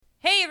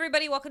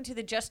everybody. Welcome to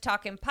the Just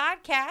Talking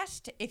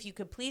podcast. If you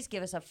could please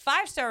give us a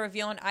 5-star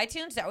review on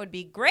iTunes, that would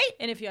be great.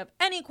 And if you have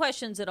any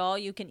questions at all,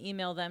 you can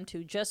email them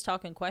to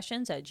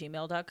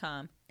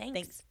justtalkingquestions@gmail.com.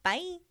 Thanks.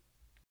 Bye.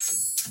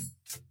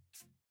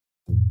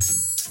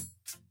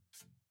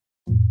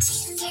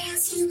 Two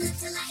girls who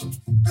look alike,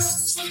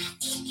 both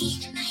chatting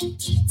in a mic.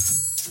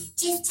 It's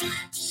just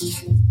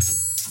talking.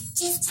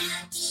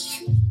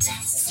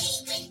 That's the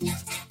same with no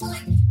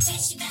platform.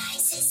 Catch your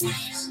biases,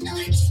 idle norm.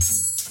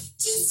 It's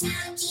just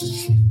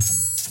talking.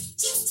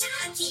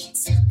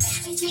 So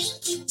grab a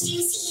drink and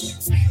cheers to you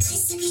for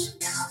listening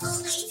the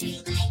whole way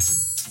through. Like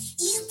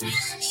you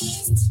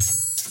promised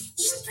it's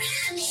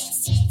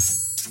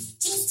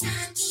just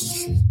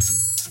talking.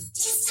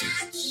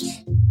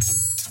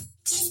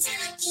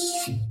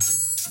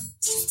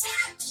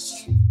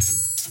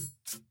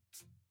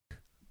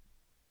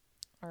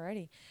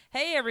 Alrighty.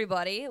 Hey,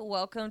 everybody.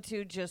 Welcome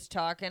to Just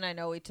Talking. I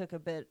know we took a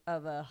bit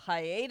of a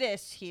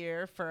hiatus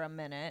here for a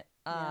minute.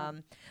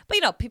 But,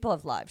 you know, people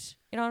have lives.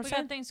 You know what I'm We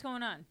saying? got things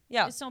going on.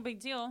 Yeah. It's no big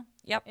deal.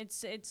 Yep.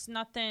 It's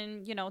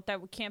nothing, that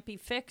can't be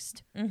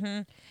fixed.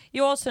 Mm-hmm.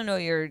 You also know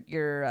your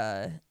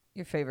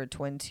favorite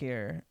twins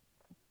here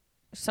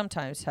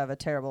sometimes have a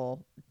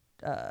terrible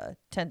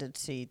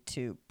tendency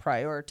to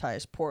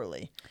prioritize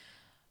poorly.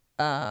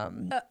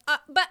 But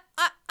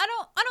I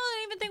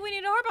don't even think we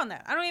need to harp on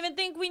that. I don't even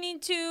think we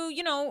need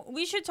to,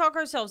 we should talk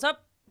ourselves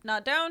up,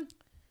 not down.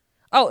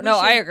 Oh, no,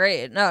 I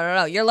agree.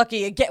 No. You're lucky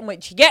you're getting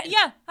what you get.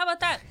 Yeah, how about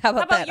that? How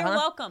about that, you're huh?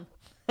 welcome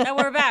that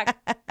we're back?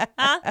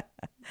 Huh?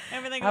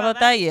 Everything How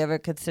about that? You ever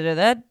consider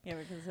that? You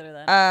ever consider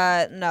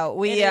that? No,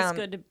 we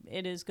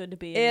it is good to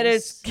be in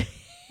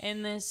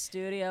this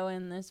studio,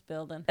 in this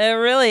building. It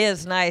really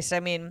is nice. I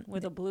mean,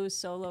 with a blue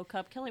Solo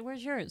cup. Kelly,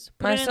 where's yours?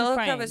 My Solo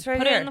cup is right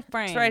here. Put it in the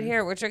frame. It's right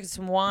here. We're drinking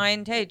some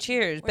wine. Hey,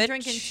 cheers, We're bitch.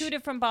 drinking 2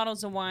 different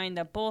bottles of wine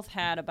that both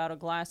had about a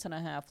glass and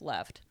a half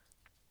left.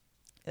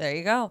 There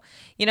you go.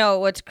 You know,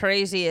 what's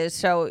crazy is,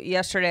 so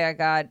yesterday I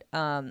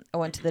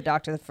went to the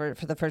doctor for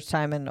the first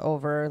time in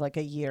over like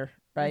a year,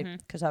 right?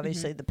 Because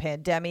obviously the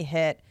pandemic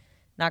hit,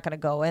 not going to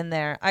go in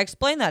there. I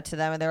explained that to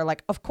them and they were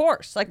like, of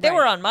course. Like they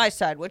were on my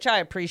side, which I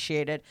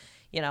appreciated,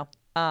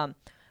 but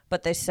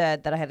they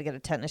said that I had to get a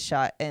tetanus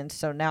shot. And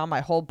so now my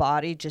whole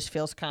body just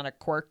feels kind of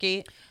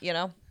quirky,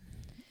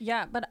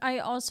 Yeah, but I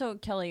also,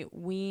 Kelly,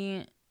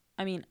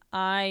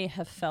 I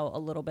have felt a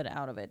little bit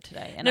out of it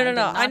today. And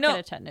No. I know. Get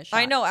a tetanus shot.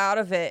 I know out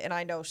of it, and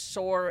I know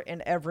sore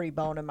in every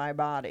bone in my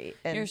body.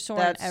 And you're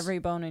sore in every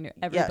bone in your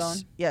bone.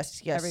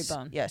 Yes. Every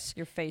bone. Yes.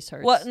 Your face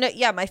hurts. Well, no,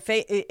 yeah, my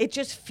face. It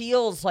just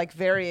feels like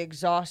very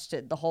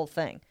exhausted. The whole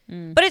thing.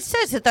 But it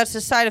says that that's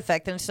a side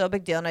effect, and it's no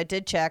big deal. And I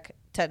did check.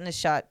 Tetanus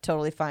shot,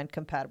 totally fine,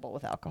 compatible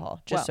with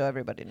alcohol. Just so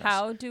everybody knows.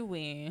 How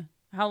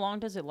long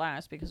does it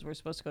last? Because we're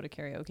supposed to go to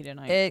karaoke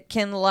tonight. It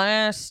can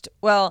last.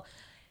 Well.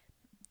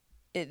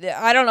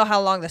 I don't know how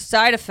long the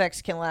side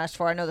effects can last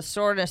for. I know the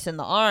soreness in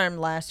the arm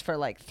lasts for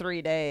like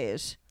 3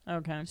 days.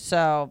 Okay.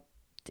 So,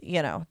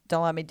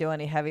 don't let me do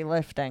any heavy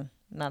lifting.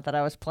 Not that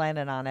I was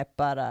planning on it,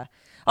 but,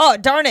 oh,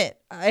 darn it.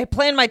 I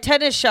planned my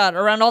tetanus shot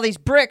around all these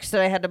bricks that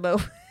I had to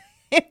move.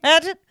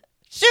 Imagine.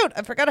 Shoot,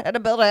 I forgot I had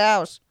to build a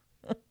house.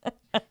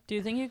 Do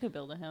you think you could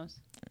build a house?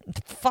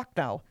 Fuck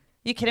no.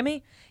 You kidding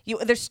me?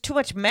 There's too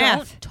much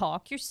math. Don't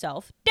talk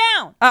yourself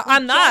down.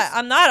 I'm not.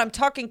 I'm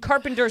talking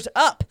carpenters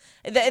up.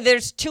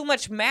 There's too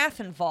much math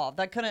involved.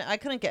 I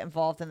couldn't get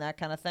involved in that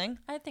kind of thing.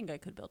 I think I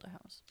could build a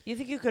house. You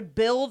think you could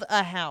build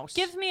a house?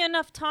 Give me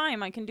enough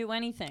time. I can do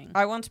anything.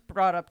 I once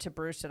brought up to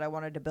Bruce that I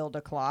wanted to build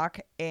a clock,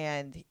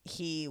 and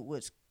he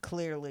was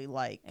clearly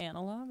like,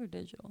 analog or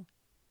digital?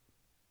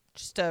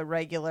 Just a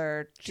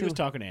regular. She was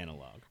talking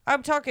analog.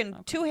 I'm talking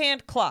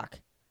 2-hand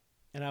clock.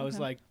 And I was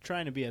like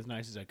trying to be as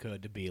nice as I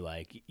could to be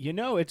like,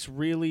 it's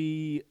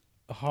really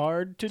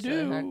hard to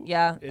do.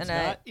 Yeah. It's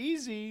not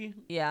easy.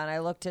 Yeah, and I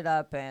looked it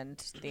up, and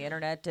the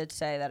internet did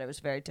say that it was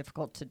very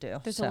difficult to do.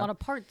 There's a lot of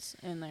parts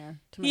in there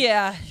to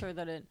make sure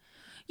that it...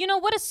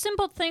 what a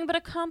simple thing, but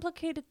a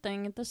complicated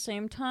thing at the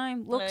same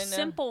time. Looks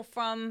simple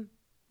from,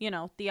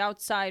 the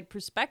outside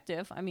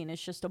perspective. I mean,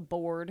 it's just a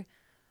board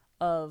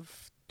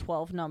of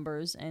 12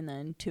 numbers and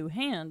then 2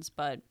 hands,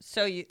 but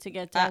to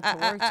get that to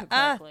work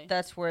correctly.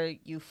 That's where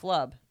you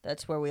flub.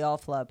 That's where we all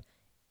flub.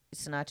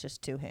 It's not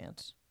just 2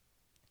 hands.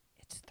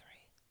 It's 3.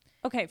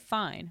 Okay,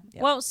 fine.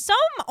 Yep. Well, some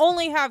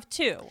only have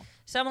 2.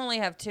 Some only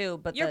have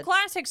 2, but your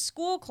classic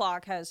school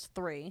clock has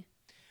 3.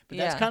 But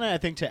that's kind of, I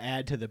think, to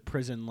add to the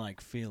prison-like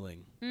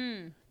feeling.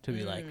 To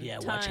be like,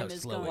 watch how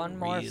slow one it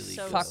more really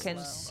fucking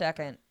goes.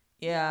 second.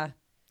 Yeah.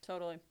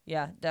 Totally.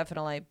 Yeah,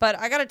 definitely. But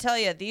I got to tell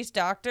you, these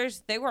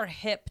doctors, they were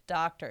hip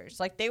doctors.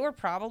 Like, they were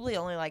probably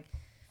only like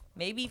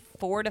maybe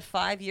 4 to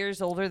 5 years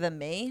older than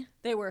me.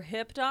 They were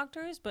hip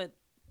doctors, but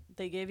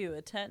they gave you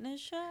a tetanus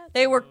shot?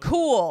 They were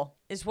cool,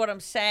 is what I'm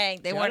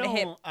saying. They weren't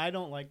hip. I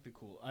don't like the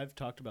cool. I've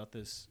talked about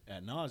this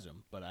ad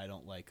nauseum, but I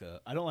don't like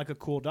a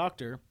cool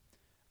doctor.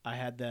 I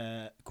had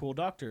that cool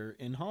doctor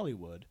in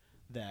Hollywood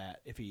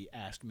that if he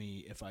asked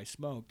me if I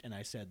smoked and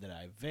I said that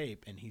I vape,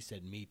 and he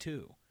said, me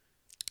too.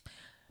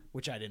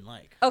 which I didn't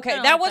like. Okay,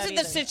 don't that like wasn't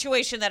that the either.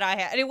 situation that I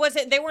had. It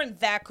wasn't. They weren't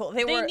that cool.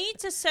 They were. need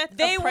to set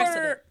They a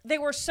precedent. They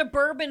were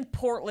suburban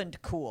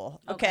Portland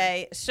cool.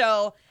 Okay,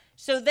 so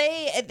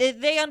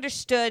they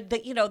understood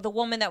that the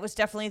woman that was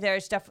definitely there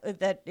is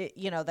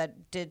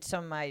that did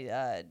some of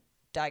my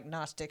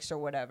diagnostics or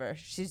whatever.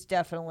 She's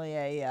definitely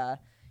a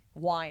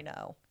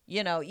wino.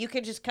 You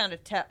could just kind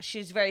of tell.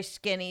 She's very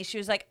skinny. She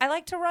was like, I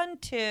like to run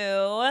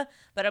too.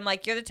 But I'm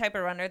like, you're the type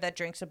of runner that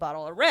drinks a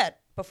bottle of red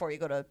before you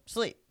go to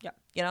sleep. Yeah.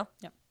 Yeah.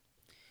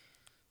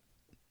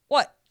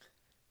 What?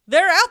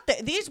 They're out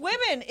there. These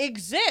women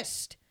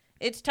exist.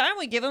 It's time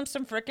we give them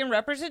some freaking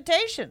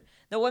representation.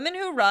 The women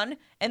who run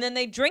and then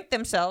they drink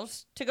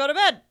themselves to go to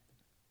bed.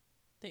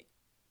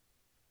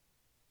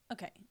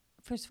 Okay.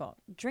 First of all,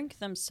 drink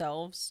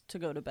themselves to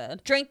go to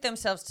bed. Drink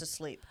themselves to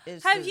sleep.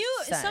 Have you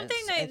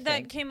something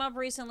that came up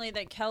recently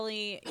that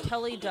Kelly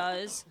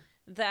does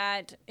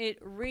that it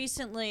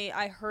recently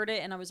I heard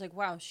it and I was like,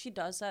 wow, she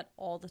does that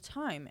all the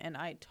time, and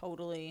I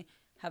totally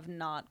have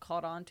not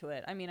caught on to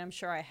it. I mean, I'm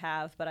sure I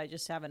have, but I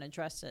just haven't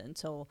addressed it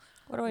until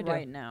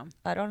right now.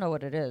 I don't know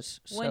what it is.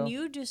 When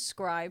you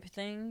describe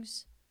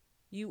things,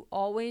 you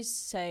always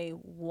say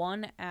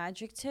one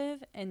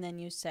adjective and then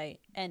you say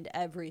and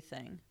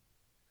everything.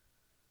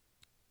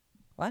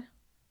 What?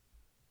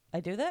 I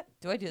do that?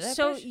 Do I do that?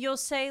 So bitch? you'll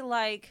say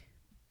like,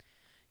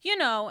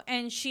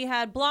 and she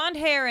had blonde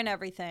hair and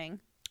everything.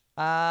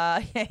 Yeah.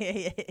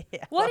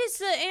 What is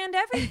the and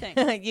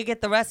everything? You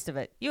get the rest of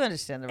it. You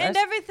understand the rest. And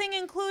everything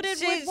included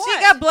with what?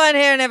 She got blonde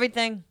hair and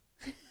everything.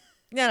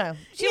 No.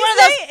 She's You one of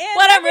say those. and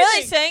What I'm really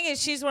everything. saying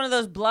is she's one of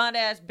those blonde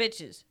ass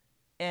bitches,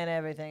 and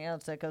everything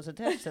else that goes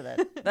attached to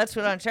that. That's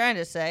what I'm trying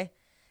to say.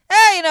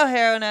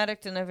 Heroin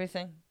addict and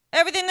everything.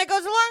 Everything that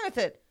goes along with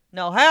it.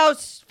 No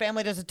house.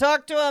 Family doesn't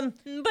talk to him.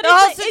 But the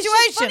whole it's just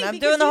situation. funny I'm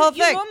because doing the whole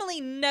you thing. normally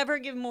never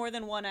give more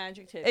than one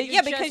adjective.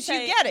 Yeah, just because you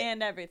say get it.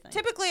 And everything.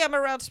 Typically, I'm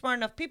around smart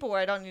enough people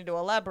where I don't need to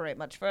elaborate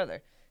much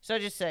further. So I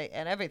just say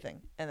and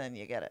everything, and then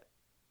you get it.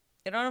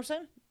 You know what I'm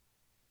saying?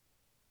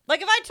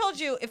 Like if I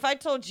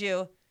told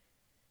you,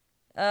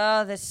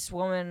 oh, this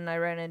woman I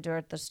ran into her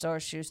at the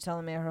store, she was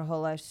telling me her whole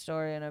life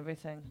story and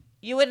everything,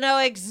 you would know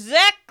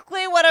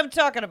exactly what I'm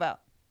talking about.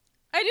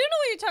 I do know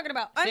what you're talking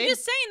about. See? I'm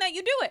just saying that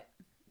you do it.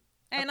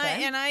 And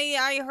Okay.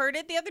 I heard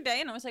it the other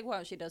day, and I was like,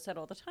 wow, she does that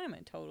all the time.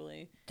 I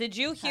totally. Did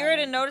you hear it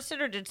and notice it,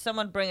 or did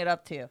someone bring it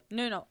up to you?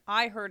 No,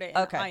 I heard it,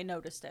 and Okay. I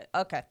noticed it.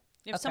 Okay.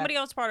 If somebody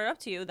else brought it up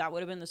to you, that would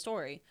have been the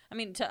story. I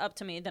mean, up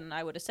to me, then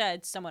I would have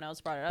said someone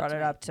else brought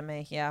it up to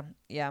me. Yeah.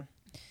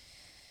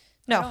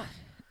 No,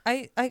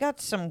 I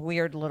got some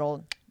weird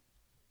little,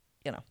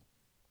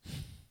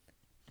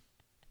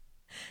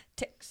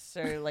 ticks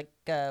or like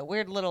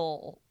weird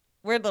little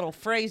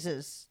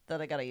phrases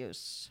that I gotta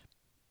use.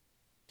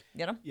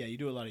 Yeah, you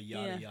do a lot of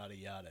yada Yeah. yada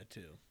yada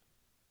too.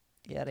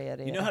 Yada.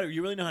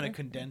 You really know how to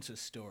condense a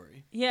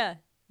story. Yeah,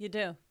 you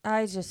do.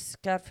 I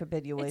just, God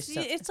forbid you waste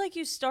it. It's like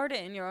you start it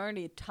and you're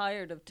already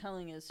tired of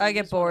telling it. So I you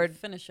get just wanna bored.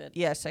 Finish it.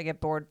 Yes, I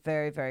get bored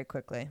very, very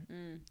quickly.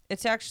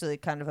 It's actually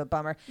kind of a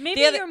bummer.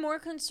 Maybe The other- you're more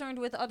concerned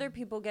with other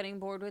people getting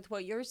bored with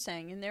what you're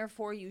saying, and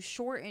therefore you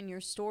shorten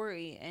your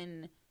story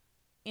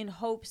in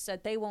hopes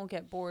that they won't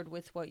get bored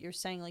with what you're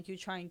saying. Like you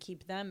try and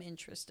keep them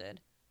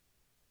interested.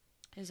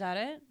 Is that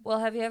it? Well,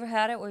 have you ever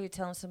had it where you're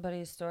telling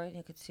somebody a story and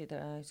you could see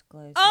their eyes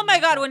glaze? Oh my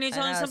God! over? When you're I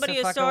telling know, it's somebody the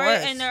a fucking story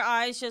worst. and their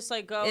eyes just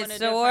like go in a It's the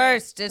different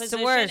worst. It's the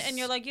position, worst. and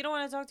you're like, you don't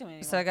want to talk to me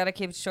anymore. So I gotta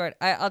keep it short.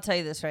 I'll tell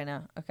you this right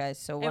now. Okay,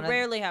 so it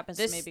rarely happens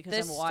to me because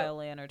this I'm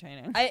wildly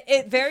entertaining.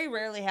 it very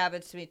rarely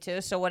happens to me too.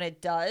 So when it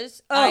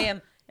does, Ugh, I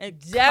am it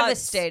cuts.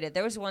 devastated.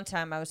 There was one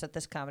time I was at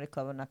this comedy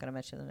club. I'm not going to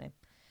mention the name.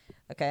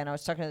 Okay, and I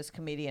was talking to this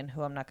comedian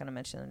who I'm not going to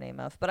mention the name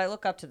of, but I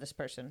look up to this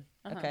person.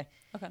 Uh-huh. Okay,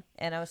 Okay.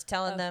 and I was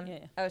telling them, yeah.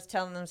 I was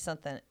telling them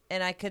something,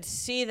 and I could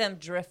see them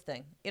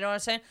drifting. You know what I'm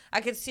saying?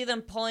 I could see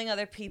them pulling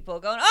other people,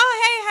 going,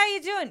 "Oh, hey, how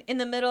you doing?" In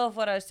the middle of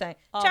what I was saying.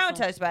 Awesome.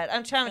 Traumatized by it.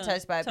 I'm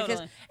traumatized by it because,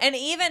 Totally. and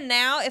even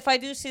now, if I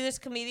do see this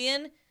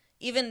comedian,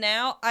 even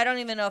now, I don't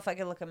even know if I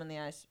could look him in the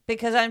eyes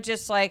because I'm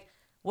just like,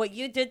 what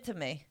you did to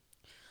me.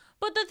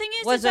 But the thing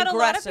is Was that a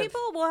lot of aggressive.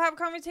 people will have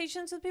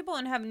conversations with people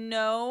and have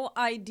no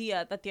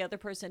idea that the other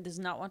person does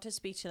not want to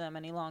speak to them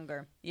any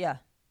longer. Yeah.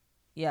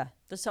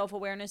 The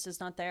self-awareness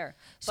is not there.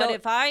 So- But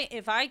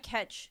if I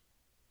catch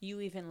you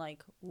even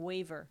like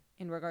waver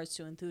in regards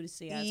to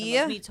enthusiasm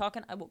Yeah. of me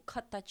talking, I will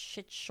cut that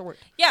shit short.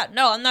 Yeah,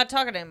 no, I'm not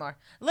talking anymore.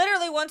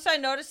 Literally, once I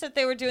noticed that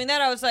they were doing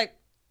that, I was like,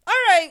 all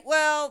right,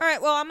 well,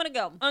 I'm gonna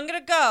go. I'm going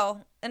to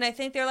go. And I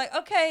think they're like,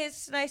 okay,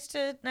 it's nice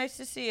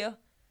to see you.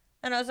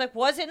 And I was like,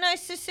 was it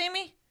nice to see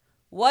me?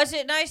 Was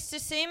it nice to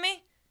see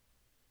me?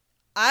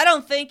 I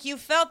don't think you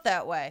felt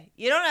that way.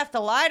 You don't have to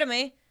lie to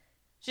me.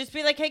 Just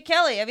be like, hey,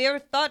 Kelly, have you ever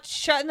thought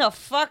shutting the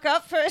fuck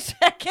up for a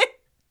second?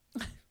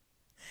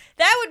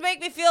 That would make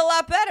me feel a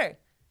lot better.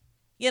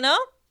 You know?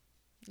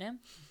 Yeah.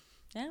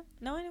 Yeah.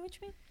 No, I know what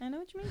you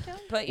mean,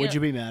 Kelly. But would you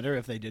be madder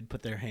if they did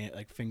put their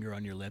finger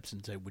on your lips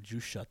and say, "Would you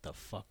shut the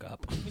fuck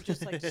up"? You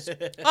just like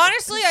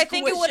honestly, I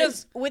think it would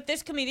have with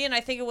this comedian.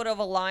 I think it would have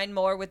aligned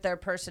more with their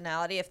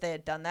personality if they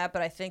had done that.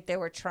 But I think they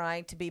were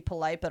trying to be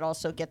polite, but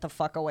also get the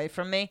fuck away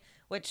from me,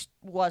 which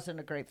wasn't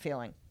a great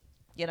feeling.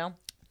 You know?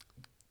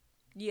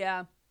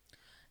 Yeah.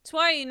 That's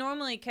why you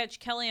normally catch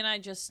Kelly and I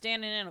just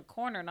standing in a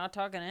corner, not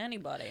talking to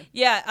anybody.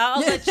 Yeah,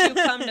 I'll let you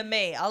come to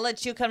me. I'll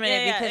let you come to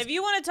me. Because if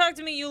you want to talk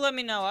to me, you let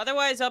me know.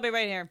 Otherwise, I'll be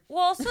right here.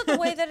 Well, also the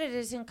way that it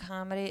is in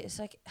comedy, it's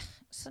like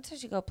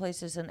sometimes you go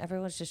places and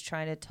everyone's just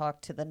trying to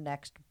talk to the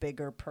next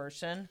bigger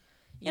person.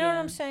 You know what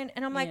I'm saying?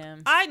 And I'm like,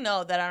 I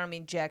know that I don't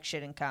mean jack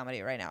shit in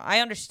comedy right now.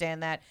 I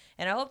understand that.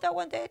 And I hope that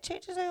one day it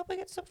changes. I hope we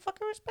get some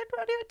fucking respect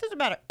around here. It doesn't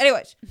matter.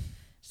 Anyways,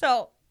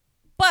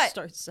 but.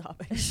 Start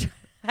sobbing.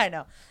 I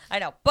know.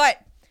 But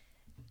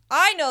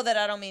I know that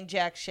I don't mean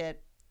jack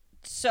shit.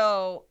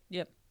 So.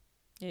 Yep.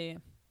 Yeah.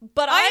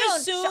 But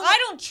I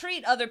don't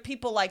treat other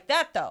people like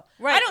that, though.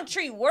 Right. I don't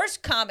treat worse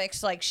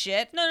comics like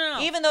shit. No.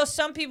 Even though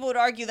some people would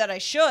argue that I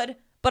should,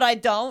 but I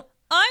don't.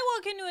 I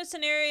walk into a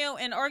scenario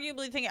and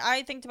arguably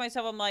I think to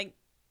myself, I'm like,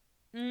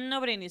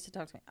 nobody needs to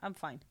talk to me. I'm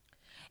fine.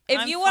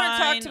 If you want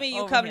to talk to me,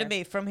 you come to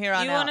me from here on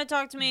out. You want to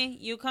talk to me,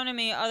 you come to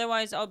me.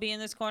 Otherwise, I'll be in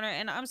this corner.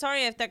 And I'm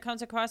sorry if that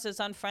comes across as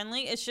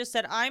unfriendly. It's just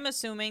that I'm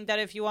assuming that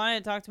if you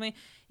wanted to talk to me,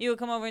 you would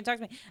come over and talk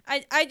to me.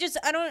 I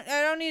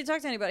don't need to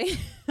talk to anybody.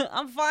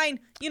 I'm fine.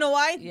 You know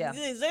why? Yeah.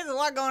 There's a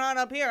lot going on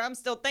up here. I'm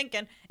still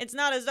thinking. It's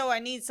not as though I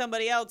need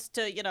somebody else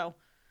to,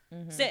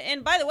 sit.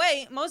 And by the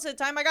way, most of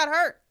the time I got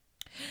hurt.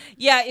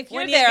 Yeah, if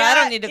you're there, I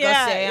don't need to go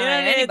say you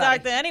don't need to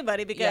talk to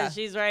anybody because Yeah.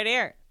 she's right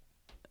here.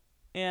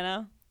 You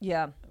know?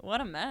 Yeah. What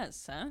a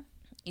mess, huh?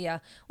 Yeah.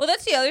 Well,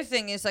 that's the other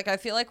thing is, like, I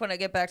feel like when I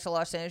get back to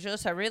Los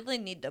Angeles, I really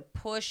need to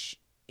push,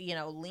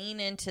 lean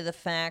into the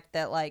fact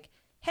that, like,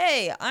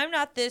 hey, I'm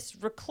not this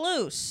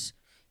recluse.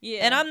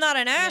 Yeah. And I'm not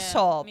an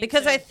asshole.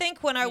 Because too. I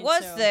think when I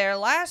was there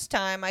last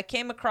time, I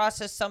came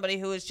across as somebody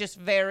who was just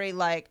very,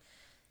 like,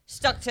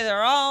 stuck to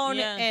their own.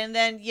 Yeah. And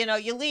then,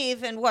 you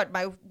leave. And what?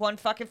 My one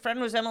fucking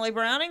friend was Emily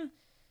Browning?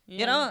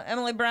 Yeah.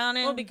 Emily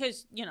Browning. Well,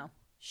 because,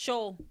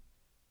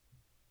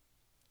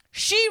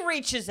 she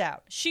reaches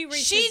out. She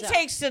out.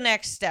 takes the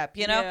next step,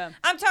 Yeah.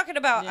 I'm talking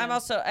about, Yeah. I'm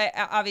also,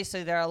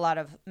 obviously there are a lot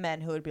of men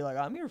who would be like,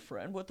 I'm your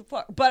friend, what the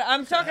fuck? But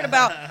I'm talking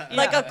about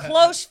like a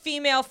close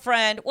female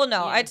friend. Well,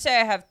 no, I'd say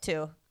I have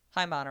two.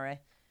 Hi, Monterey.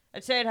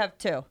 I'd say I'd have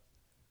two.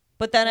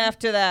 But then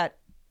after that.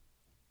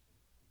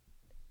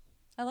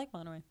 I like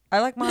Monterey. I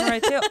like Monterey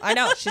too. I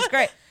know, she's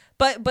great.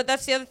 But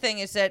that's the other thing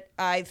is that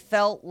I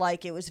felt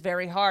like it was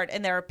very hard.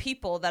 And there are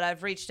people that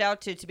I've reached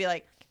out to be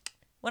like,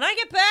 when I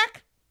get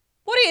back,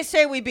 what do you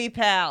say we be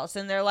pals?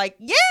 And they're like,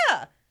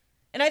 yeah.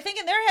 And I think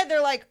in their head,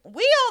 they're like,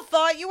 we all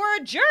thought you were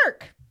a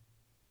jerk.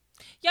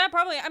 Yeah,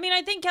 probably. I mean,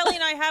 I think Kelly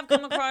and I have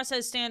come across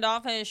as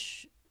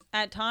standoffish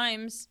at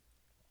times.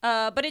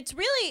 But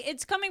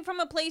it's coming from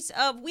a place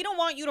of, we don't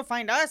want you to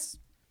find us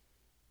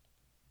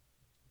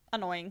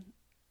annoying.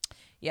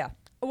 Yeah.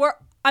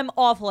 I'm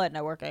awful at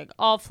networking.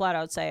 I'll flat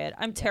out say it.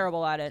 I'm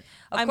terrible at it.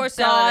 Of course,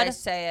 now that I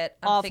say it,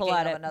 I'm thinking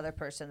of another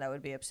person that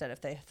would be upset if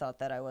they thought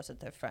that I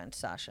wasn't their friend,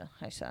 Sasha.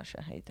 Hi,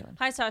 Sasha. How you doing?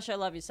 Hi, Sasha. I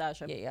love you,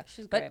 Sasha. Yeah.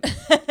 She's but great.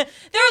 There's a lot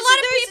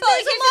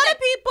of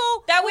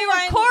people that we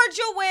were cordial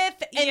cordial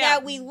with and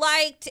that we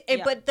liked,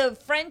 but the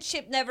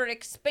friendship never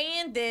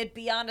expanded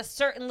beyond a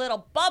certain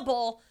little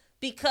bubble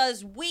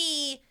because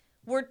we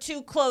were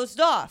too closed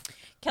off.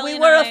 Kelly we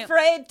and were I,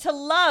 afraid to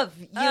love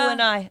you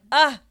and I.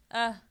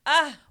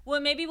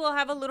 Well, maybe we'll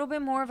have a little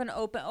bit more of an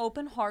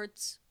open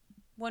hearts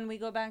when we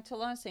go back to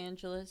Los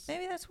Angeles.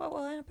 Maybe that's what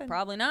will happen.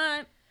 Probably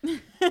not.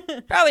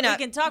 Probably not.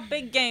 We can talk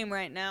big game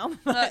right now.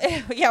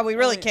 Yeah, we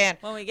really can.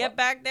 When we get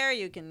back there,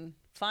 you can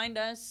find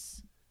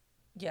us.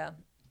 Yeah.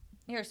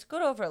 Here,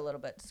 scoot over a little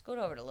bit.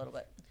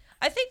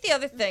 I think the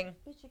other thing.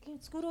 Bitch, I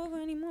can't scoot over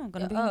anymore. I'm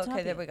gonna be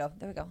okay, there we go.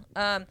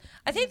 I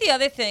think the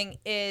other thing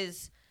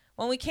is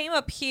when we came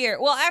up here.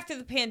 Well, after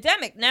the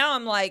pandemic, now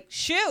I'm like,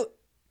 shoot,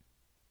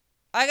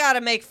 I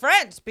gotta make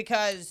friends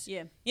because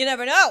you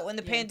never know when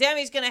the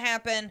pandemic's gonna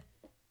happen,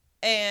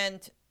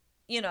 and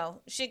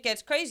shit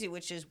gets crazy.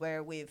 Which is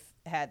where we've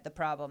had the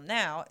problem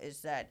now.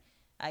 Is that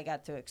I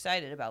got too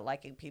excited about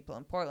liking people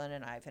in Portland,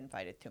 and I've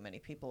invited too many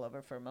people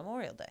over for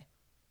Memorial Day.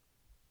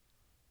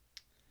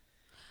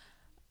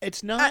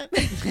 It's not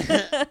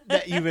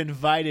that you've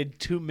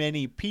invited too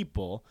many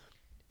people.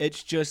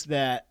 It's just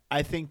that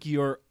I think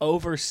you're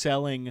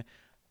overselling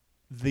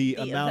the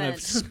amount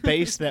of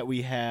space that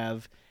we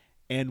have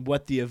and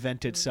what the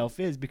event itself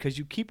is, because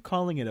you keep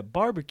calling it a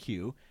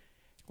barbecue.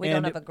 We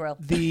don't have a grill.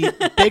 The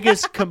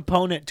biggest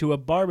component to a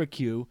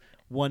barbecue,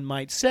 one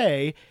might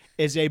say,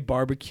 is a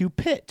barbecue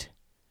pit,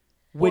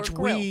 which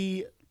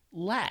we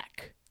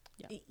lack.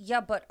 Yeah,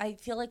 but I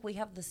feel like we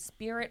have the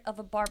spirit of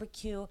a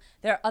barbecue.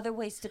 There are other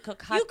ways to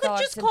cook hot dogs. You could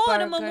just call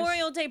it a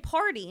Memorial Day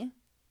party.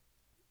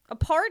 A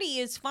party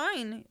is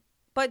fine,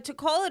 but to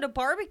call it a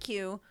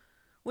barbecue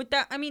with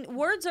that, I mean,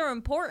 words are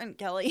important,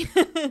 Kelly.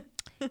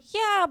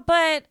 Yeah,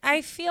 but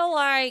I feel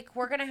like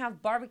we're going to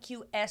have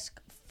barbecue-esque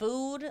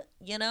food,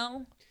 you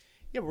know?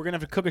 Yeah, we're going to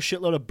have to cook a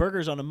shitload of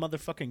burgers on a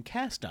motherfucking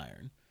cast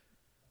iron,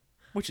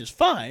 which is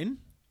fine.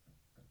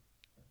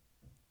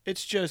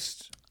 It's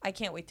just... I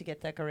can't wait to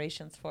get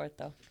decorations for it,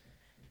 though.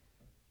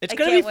 It's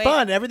going to be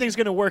fun. Everything's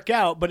going to work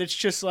out, but it's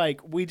just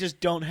like we just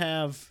don't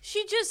have...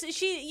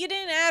 You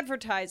didn't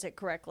advertise it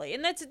correctly,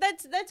 and that's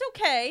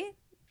okay.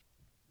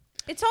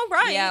 It's all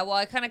right. Yeah, well,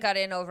 I kind of got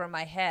in over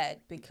my head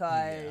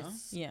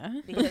because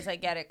I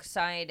get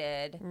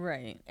excited.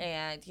 Right.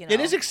 And, you know. It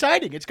is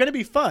exciting. It's going to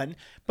be fun,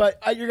 but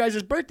at your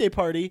guys' birthday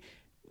party,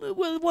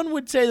 well, one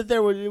would say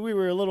that we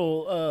were a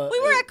little...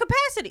 we were at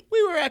capacity.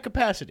 We were at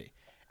capacity.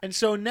 And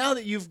so now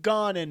that you've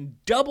gone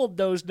and doubled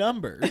those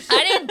numbers...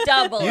 I didn't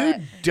double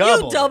it.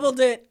 You doubled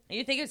it.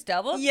 You think it's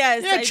doubled?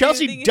 Yes. Yeah,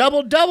 Chelsea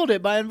doubled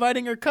it by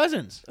inviting her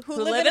cousins.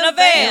 Who live in a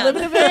van. Who live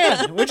in a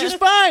van, which is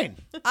fine.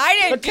 I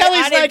didn't But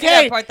Kelly's like, do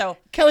hey, that part, though.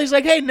 Kelly's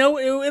like, hey, no,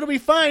 it'll be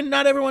fine.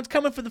 Not everyone's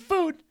coming for the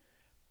food.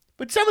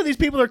 But some of these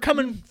people are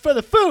coming for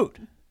the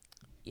food.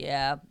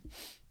 Yeah.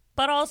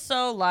 But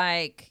also,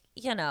 like,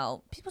 you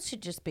know, people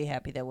should just be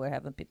happy that we're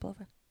having people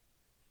over.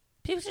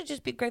 People should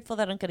just be grateful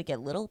that I'm going to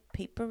get little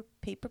paper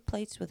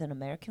plates with an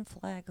American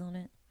flag on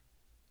it.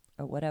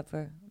 Or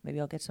whatever. Maybe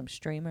I'll get some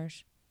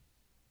streamers.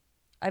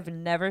 I've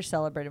never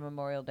celebrated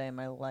Memorial Day in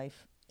my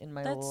life.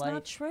 That's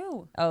not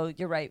true. Oh,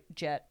 you're right.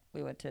 Jet.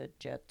 We went to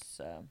Jet's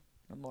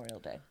Memorial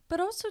Day. But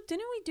also,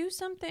 didn't we do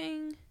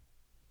something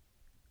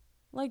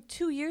like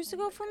 2 years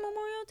ago for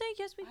Memorial Day?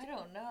 Yes, we did. I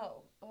don't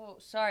know. Oh,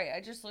 sorry.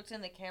 I just looked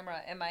in the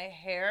camera and my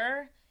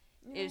hair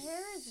is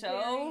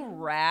so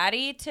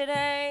ratty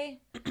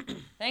today.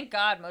 Thank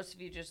God most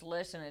of you just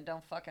listen and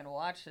don't fucking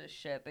watch this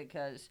shit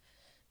because,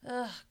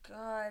 oh,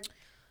 God.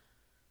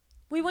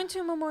 We went to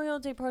a Memorial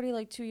Day party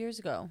like 2 years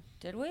ago.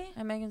 Did we?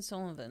 At Megan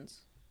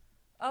Sullivan's.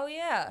 Oh,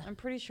 yeah. I'm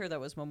pretty sure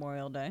that was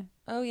Memorial Day.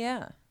 Oh,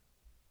 yeah.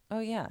 Oh,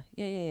 yeah.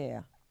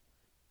 Yeah.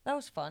 That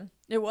was fun.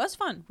 It was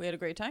fun. We had a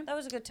great time. That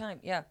was a good time,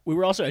 yeah. We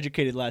were also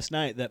educated last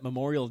night that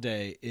Memorial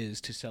Day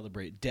is to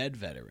celebrate dead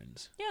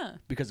veterans. Yeah.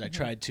 Because I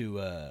tried to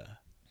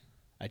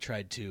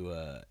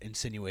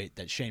insinuate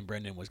that Shane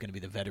Brendan was going to be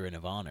the veteran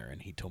of honor,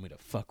 and he told me to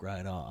fuck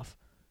right off.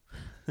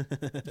 Oh,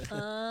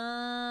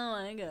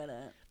 I got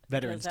it.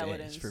 Veterans Day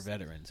is for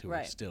veterans who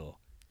are still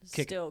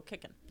kicking. Still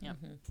kicking. Yeah.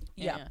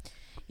 Mm-hmm.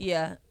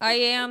 Yeah. I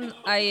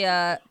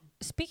am.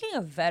 Speaking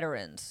of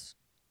veterans,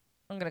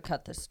 I'm gonna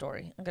cut this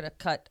story. I'm gonna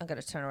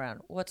turn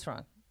around. What's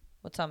wrong?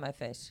 What's on my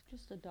face?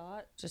 Just a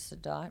dot. Just a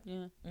dot.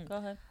 Yeah. Go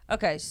ahead.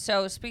 Okay.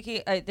 So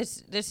speaking,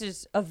 this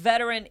is a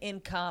veteran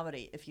in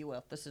comedy, if you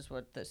will. This is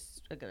what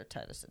this. I'm gonna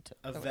tie this into.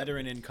 A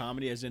veteran in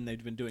comedy, as in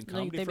they've been doing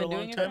comedy they've for a been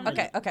long doing time.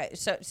 it Okay.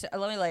 So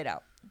let me lay it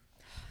out.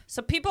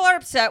 So people are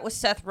upset with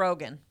Seth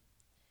Rogen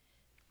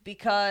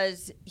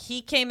because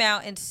he came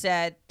out and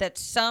said that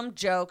some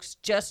jokes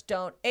just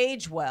don't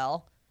age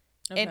well,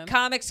 and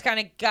comics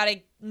kind of got to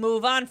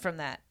move on from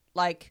that.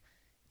 Like,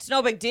 it's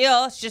no big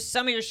deal. It's just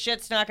some of your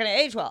shit's not going to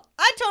age well.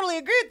 I totally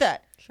agree with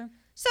that. Sure.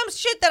 Some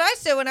shit that I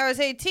said when I was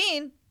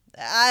 18,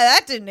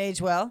 that didn't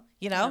age well,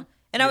 you know? Yeah.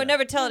 And I would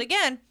never tell it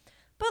again.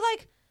 But,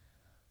 like,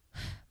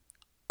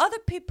 other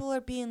people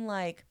are being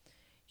like,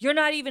 you're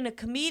not even a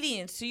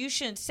comedian, so you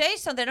shouldn't say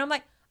something. And I'm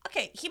like,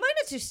 okay, he might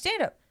not do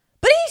stand-up,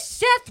 but he's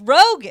Seth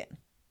Rogen.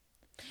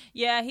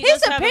 Yeah,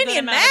 his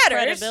opinion matters.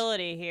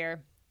 Credibility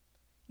here,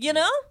 you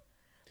know.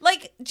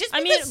 Like, just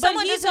because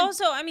someone but he's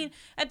also,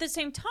 at the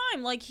same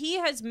time, like, he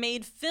has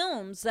made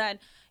films that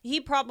he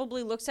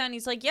probably looks at and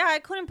he's like, yeah, I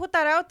couldn't put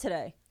that out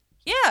today.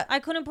 Yeah, I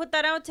couldn't put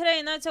that out today,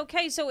 and that's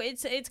okay. So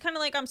it's kind of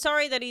like, I'm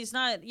sorry that he's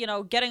not,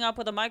 getting up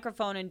with a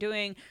microphone and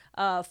doing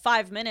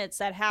 5 minutes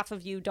that half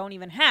of you don't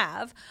even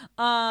have.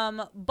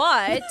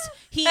 But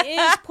he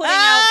is putting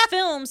out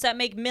films that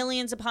make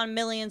millions upon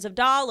millions of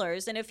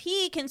dollars. And if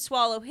he can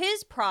swallow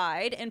his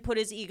pride and put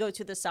his ego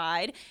to the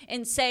side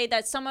and say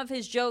that some of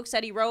his jokes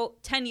that he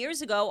wrote 10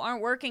 years ago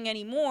aren't working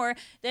anymore,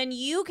 then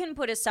you can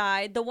put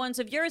aside the ones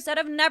of yours that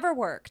have never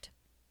worked.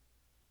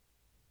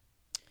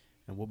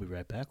 And we'll be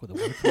right back with a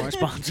word from our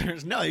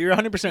sponsors. No, you're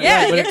 100% right. But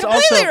you're it's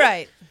completely also,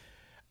 right.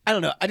 I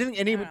don't know. I think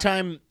any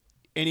time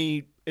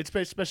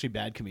especially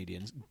bad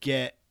comedians,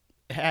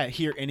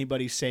 hear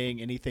anybody saying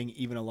anything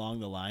even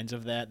along the lines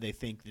of that, they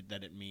think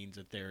that it means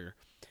that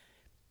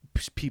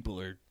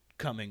people are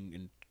coming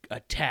and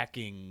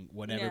attacking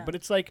whatever. Yeah. But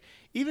it's like,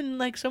 even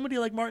like somebody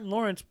like Martin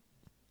Lawrence,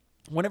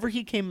 whenever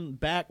he came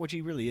back, which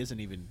he really isn't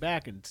even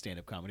back in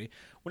stand-up comedy,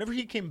 whenever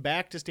he came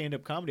back to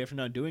stand-up comedy after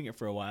not doing it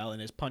for a while,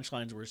 and his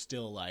punchlines were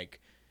still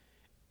like,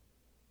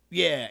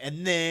 yeah,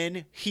 and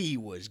then he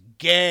was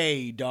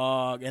gay,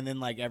 dog, and then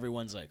like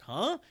everyone's like,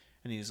 huh?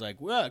 And he's like,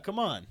 well, come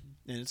on.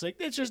 And it's like,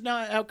 it's just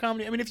not how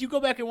comedy, if you go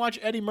back and watch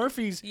Eddie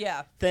Murphy's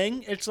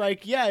thing, it's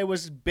like, yeah, it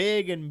was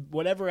big and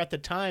whatever at the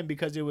time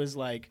because it was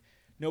like,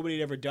 nobody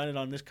had ever done it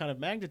on this kind of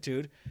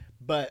magnitude,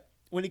 but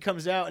when he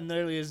comes out and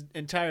literally his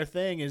entire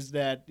thing is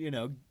that,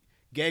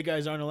 gay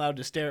guys aren't allowed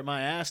to stare at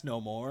my ass no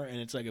more, and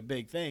it's like a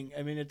big thing.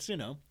 It's,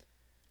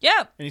 Yeah.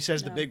 And he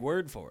says the big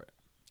word for it.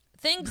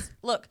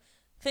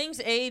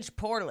 Things age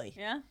poorly.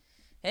 Yeah.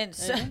 And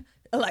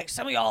like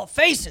some of y'all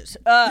faces.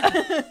 Them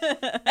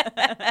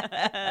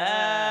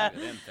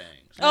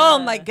things. Oh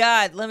my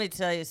God! Let me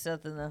tell you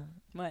something though.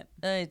 What?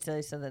 Let me tell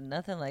you something.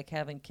 Nothing like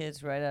having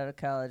kids right out of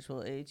college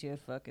will age your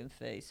fucking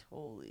face.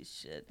 Holy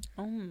shit!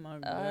 Oh my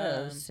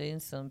God! I've seen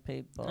some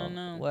people I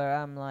know. where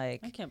I'm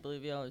like, I can't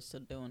believe y'all are still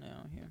doing it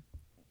out here.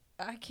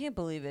 I can't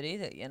believe it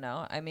either. You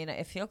know, I mean,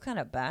 I feel kind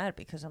of bad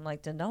because I'm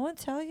like, did no one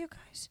tell you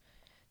guys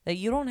that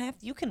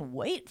you can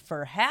wait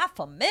for half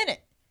a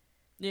minute?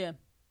 Yeah.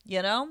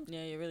 You know?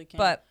 Yeah, you really can.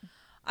 But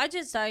you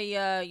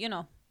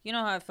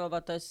know how I feel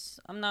about this.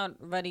 I'm not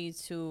ready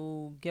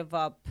to give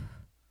up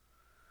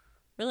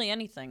really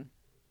anything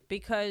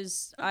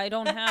because I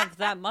don't have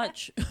that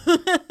much.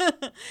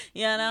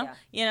 Yeah.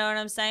 You know what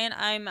I'm saying?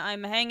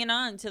 I'm hanging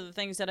on to the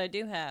things that I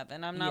do have,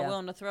 and I'm not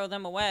willing to throw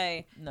them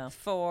away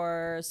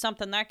for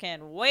something that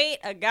can wait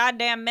a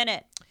goddamn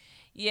minute.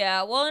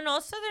 Yeah, well, and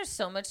also there's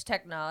so much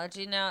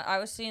technology now. I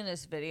was seeing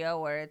this video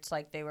where it's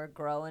like they were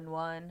growing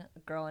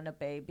a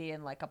baby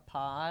in like a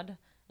pod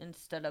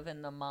instead of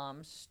in the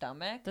mom's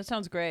stomach. That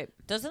sounds great.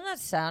 Doesn't that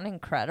sound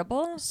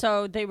incredible?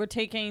 So they were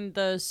taking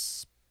the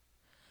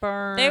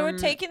sperm. They were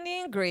taking the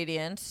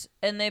ingredients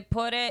and they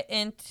put it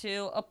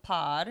into a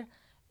pod,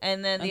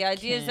 and then the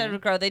idea is that it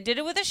would grow. They did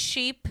it with a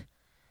sheep.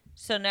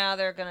 So now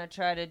they're going to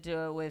try to do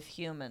it with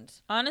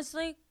humans.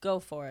 Honestly, go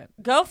for it.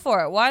 Go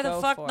for it. Why the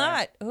fuck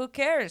not? Who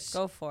cares?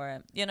 Go for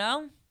it. You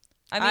know?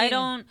 I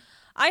don't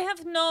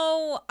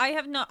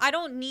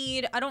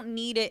need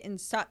it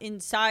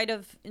inside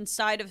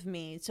of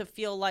me to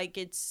feel like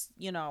it's,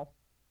 you know.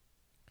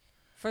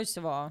 First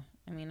of all,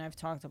 I mean, I've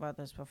talked about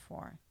this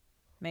before.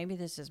 Maybe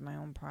this is my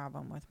own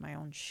problem with my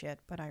own shit,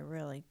 but I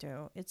really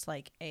do. It's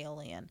like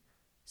alien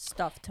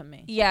stuff to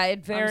me. Yeah,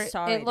 it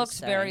looks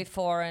very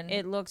foreign.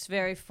 It looks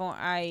very foreign.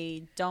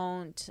 I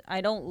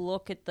don't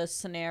look at the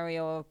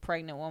scenario of a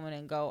pregnant woman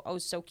and go, "Oh,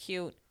 so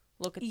cute.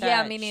 Look at that.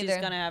 Yeah, me neither.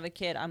 She's gonna have a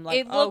kid." I'm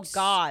like, "Oh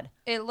God."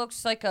 It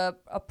looks like a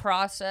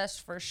process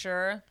for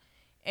sure.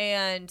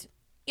 And,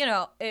 you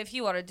know, if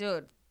you want to do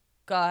it,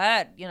 go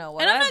ahead, you know,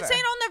 whatever. And I'm not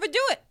saying I'll never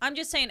do it. I'm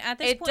just saying at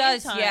this point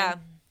in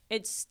time,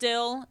 it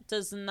still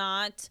does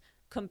not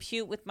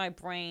compute with my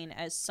brain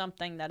as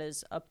something that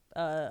is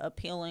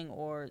appealing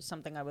or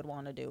something I would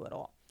want to do at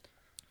all.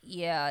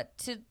 Yeah,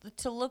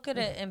 to look at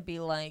it and be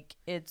like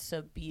it's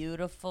a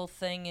beautiful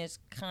thing is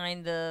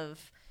kind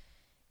of,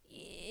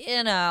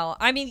 you know,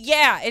 I mean,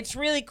 yeah, it's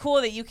really cool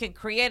that you can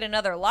create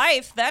another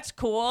life. That's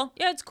cool.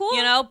 Yeah, it's cool.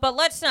 You know, but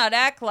let's not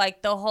act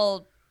like the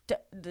whole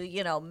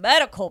you know,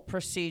 medical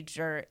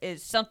procedure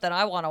is something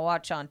I want to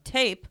watch on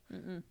tape.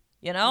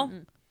 You know?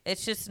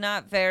 It's just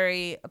not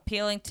very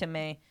appealing to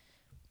me.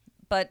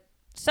 But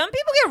some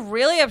people get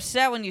really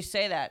upset when you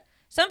say that.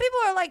 Some people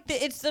are like,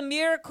 it's the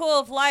miracle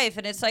of life.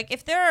 And it's like,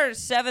 if there are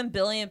 7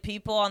 billion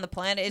people on the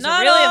planet, is it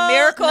really a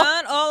miracle?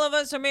 Not all of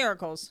us are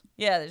miracles.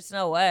 Yeah, there's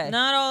no way.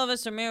 Not all of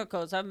us are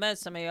miracles. I've met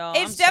some of y'all.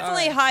 It's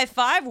definitely high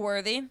five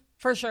worthy.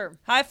 For sure.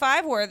 High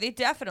five worthy,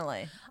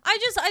 definitely. I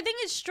think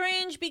it's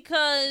strange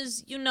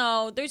because, you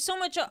know, there's so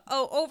much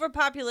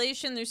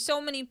overpopulation. There's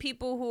so many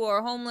people who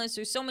are homeless.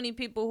 There's so many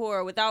people who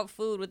are without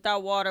food,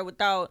 without water,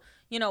 without,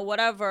 you know,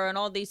 whatever, and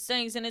all these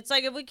things. And it's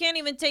like, if we can't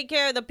even take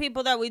care of the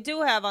people that we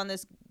do have on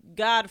this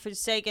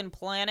godforsaken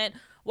planet,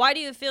 why do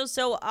you feel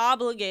so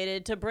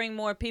obligated to bring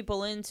more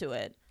people into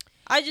it?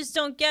 I just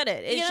don't get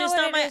it. It's just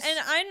not my... And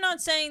I'm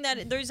not saying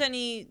that there's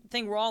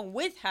anything wrong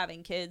with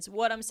having kids.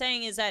 What I'm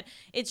saying is that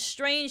it's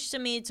strange to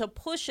me to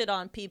push it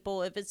on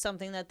people if it's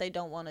something that they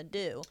don't want to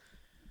do.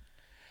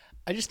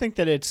 I just think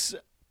that it's...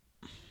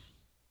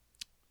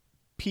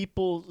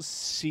 People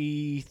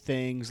see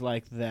things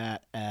like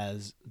that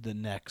as the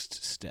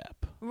next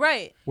step.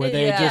 Right. Where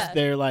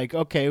they're like,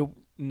 okay,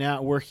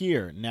 now we're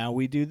here. Now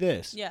we do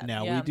this. Yeah.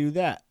 Now we do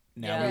that.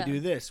 Now we do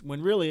this.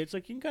 When really, it's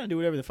like you can kind of do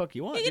whatever the fuck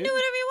you want. You can do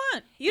whatever you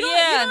want. You don't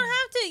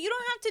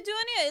have to do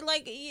any of it.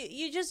 Like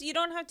you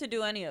don't have to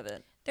do any of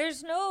it.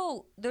 There's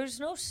no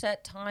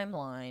set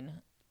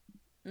timeline.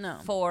 No.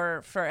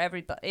 For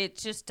everybody, it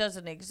just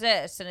doesn't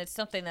exist, and it's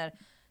something that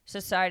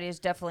society has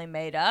definitely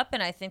made up.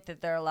 And I think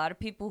that there are a lot of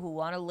people who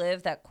want to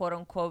live that quote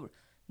unquote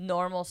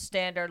normal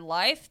standard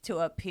life to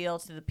appeal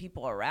to the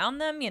people around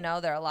them. You know,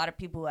 there are a lot of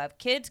people who have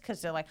kids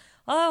because they're like,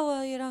 oh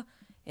well, you know,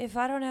 if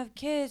I don't have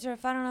kids or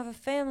if I don't have a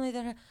family,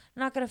 then I'm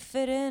not going to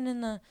fit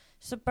in the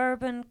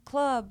suburban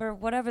club or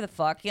whatever the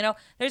fuck. You know,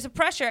 there's a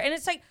pressure. And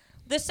it's like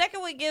the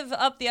second we give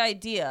up the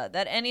idea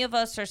that any of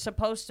us are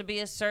supposed to be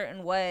a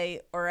certain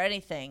way or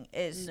anything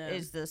is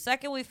the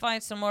second we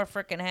find some more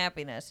freaking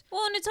happiness.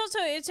 Well, and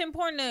it's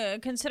important to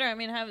consider, I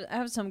mean,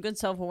 have some good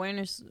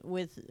self-awareness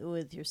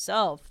with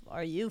yourself.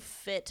 Are you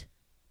fit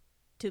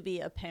to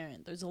be a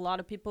parent? There's a lot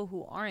of people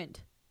who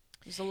aren't.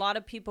 There's a lot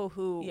of people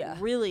who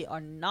really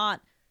are not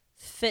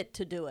fit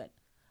to do it,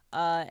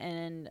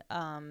 and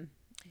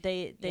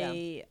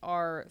they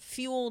are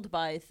fueled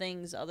by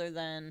things other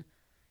than,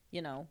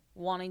 you know,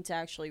 wanting to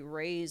actually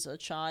raise a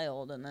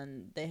child, and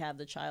then they have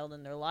the child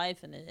in their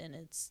life, and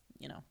it's,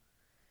 you know,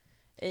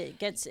 it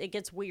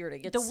gets weird. It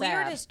gets sad.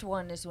 Weirdest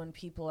one is when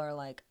people are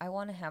like, I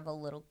want to have a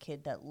little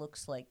kid that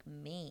looks like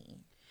me.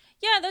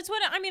 Yeah, that's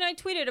what I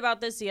tweeted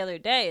about this the other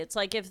day. It's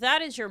like, if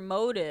that is your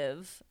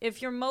motive,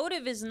 if your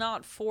motive is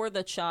not for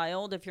the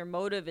child, if your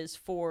motive is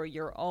for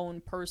your own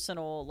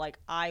personal, like,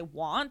 I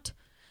want,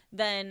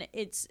 then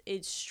it's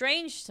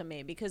strange to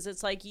me, because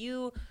it's like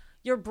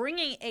you're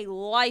bringing a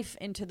life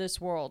into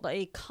this world,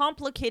 a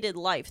complicated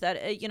life that,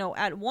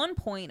 at one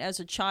point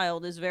as a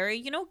child is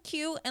very,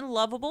 cute and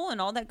lovable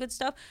and all that good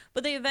stuff.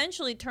 But they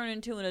eventually turn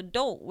into an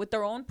adult with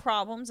their own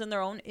problems and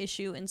their own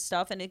issue and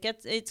stuff. And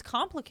it's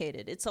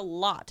complicated. It's a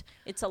lot.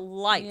 It's a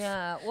life.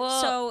 Yeah.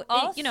 Well, so,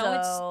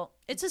 also,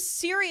 it's a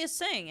serious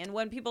thing. And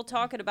when people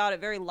talk about it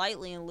very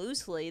lightly and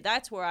loosely,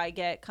 that's where I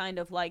get kind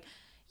of like,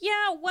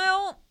 yeah,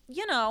 well,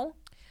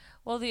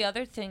 Well, the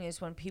other thing is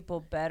when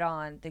people bet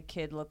on the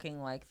kid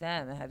looking like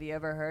them. Have you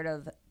ever heard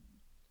of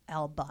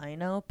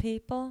albino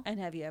people? And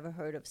have you ever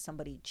heard of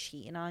somebody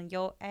cheating on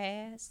your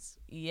ass?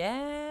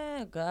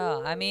 Yeah,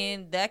 girl. I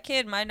mean, that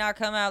kid might not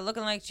come out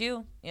looking like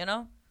you,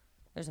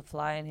 There's a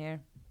fly in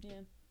here.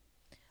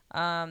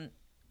 Yeah.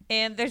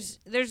 And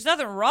there's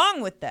nothing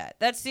wrong with that.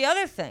 That's the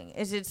other thing,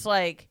 is it's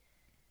like,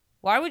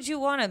 why would you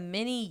want a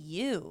mini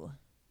you?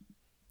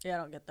 Yeah, I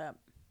don't get that.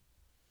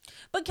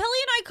 But Kelly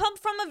and I come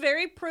from a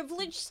very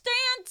privileged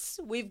stance.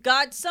 We've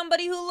got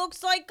somebody who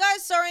looks like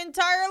us our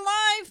entire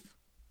life.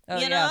 Oh,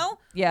 you know?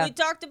 Yeah. We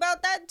talked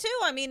about that too.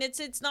 I mean,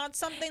 it's not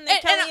something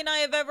that Kelly and I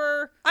have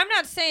ever. I'm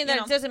not saying that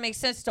it doesn't make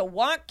sense to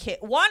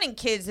wanting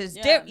kids is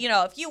different.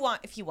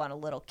 If you want a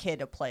little kid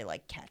to play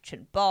like catch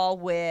and ball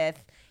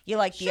with, you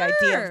like the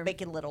idea of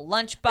making little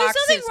lunch boxes.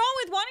 There's nothing wrong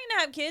with wanting to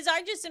have kids.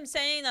 I just am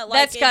saying that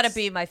that's got to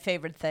be my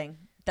favorite thing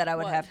that I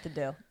would have to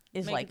do.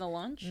 Is making like the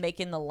lunch?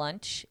 Making the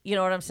lunch. You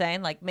know what I'm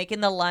saying? Like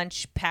making the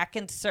lunch,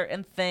 packing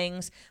certain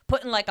things,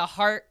 putting like a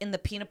heart in the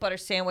peanut butter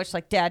sandwich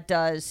like Dad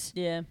does.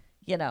 Yeah.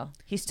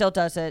 He still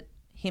does it.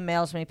 He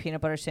mails me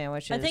peanut butter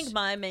sandwiches. I think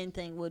my main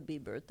thing would be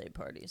birthday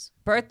parties.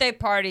 Birthday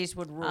parties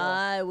would rule.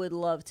 I would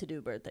love to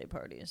do birthday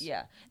parties.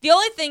 Yeah. The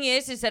only thing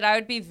is that I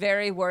would be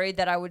very worried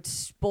that I would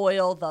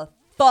spoil the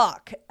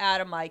fuck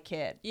out of my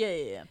kid.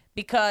 Yeah.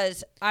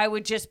 Because I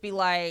would just be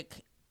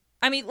like,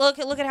 I mean, look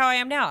at how I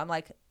am now. I'm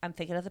like, I'm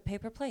thinking of the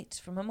paper plates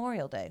for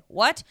Memorial Day.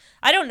 What?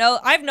 I don't know.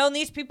 I've known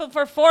these people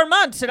for 4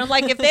 months, and I'm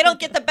like, if they don't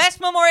get the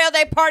best Memorial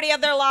Day party of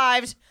their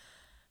lives.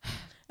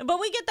 But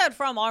we get that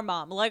from our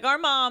mom. Like, our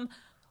mom,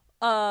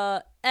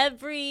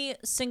 every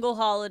single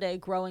holiday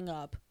growing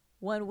up,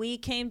 when we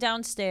came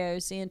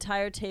downstairs, the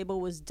entire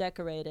table was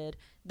decorated.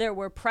 There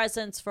were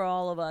presents for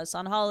all of us.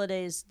 On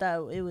holidays,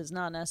 though, it was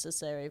not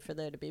necessary for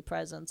there to be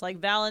presents. Like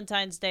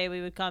Valentine's Day,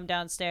 we would come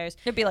downstairs.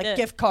 It'd be like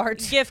gift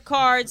cards. Gift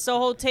cards. The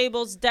whole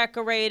table's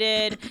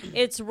decorated.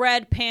 It's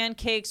red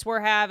pancakes we're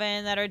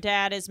having that our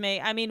dad has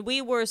made. I mean,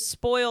 we were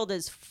spoiled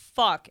as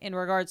fuck in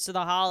regards to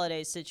the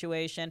holiday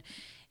situation.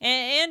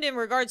 And in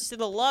regards to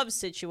the love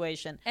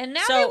situation. And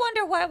now they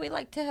wonder why we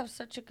like to have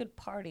such a good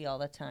party all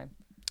the time.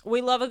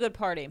 We love a good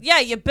party.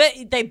 Yeah,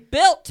 they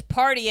built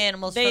party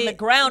animals from the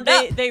ground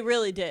up. They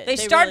really did. They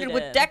started really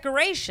with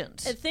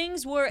decorations.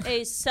 Things were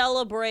a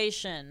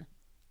celebration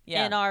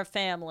in our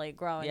family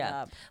growing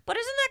up. But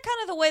isn't that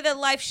kind of the way that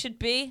life should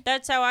be?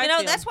 That's how I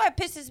feel. That's why it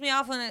pisses me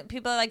off when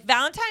people are like,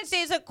 Valentine's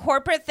Day is a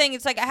corporate thing.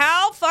 It's like,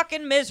 how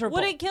fucking miserable.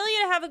 Would it kill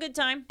you to have a good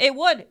time? It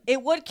would.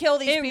 It would kill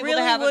these people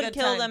to have a good time. It really would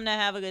kill them to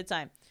have a good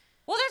time.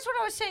 Well, that's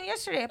what I was saying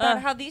yesterday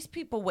about how these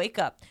people wake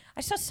up.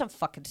 I saw some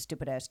fucking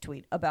stupid-ass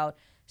tweet about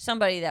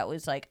somebody that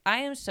was like, I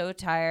am so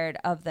tired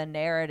of the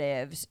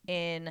narratives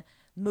in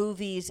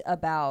movies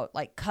about,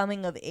 like,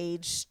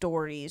 coming-of-age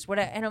stories.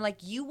 And I'm like,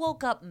 you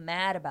woke up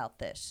mad about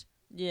this.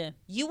 Yeah.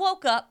 You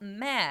woke up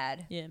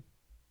mad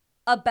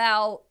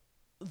about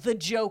the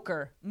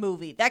Joker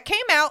movie. That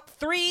came out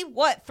 3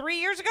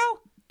 years ago?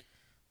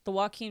 The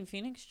Joaquin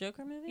Phoenix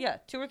Joker movie? Yeah,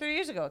 2 or 3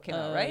 years ago it came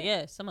out, right?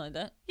 Yeah, something like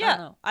that. Yeah. I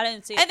don't know. I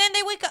didn't see it. And then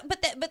they wake up,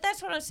 but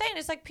that's what I'm saying.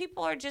 It's like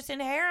people are just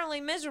inherently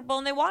miserable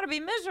and they want to be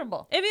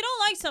miserable. If you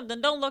don't like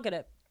something, don't look at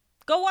it.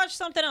 Go watch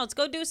something else.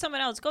 Go do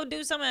something else. Go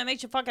do something that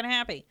makes you fucking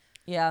happy.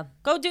 Yeah.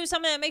 Go do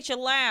something that makes you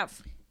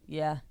laugh.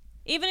 Yeah.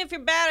 Even if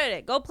you're bad at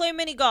it, go play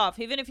mini golf,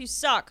 even if you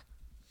suck.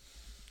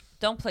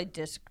 Don't play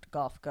disc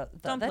golf.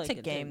 That's a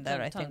game that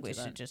I think we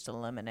should just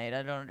eliminate.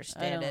 I don't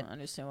understand it. I don't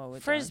understand what we're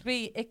doing.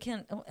 Frisbee, it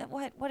can...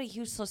 What a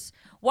useless...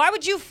 Why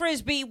would you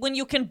Frisbee when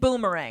you can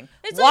boomerang?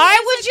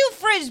 Would you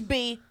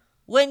Frisbee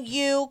when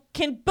you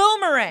can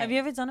boomerang? Have you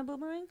ever done a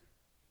boomerang?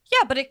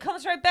 Yeah, but it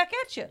comes right back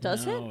at you.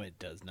 Does it? No, it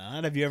does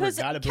not. Have you ever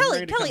got a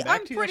boomerang to come back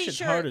I'm to you? pretty That shit's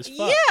sure. hard as fuck.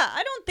 Yeah,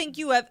 I don't think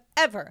you have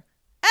ever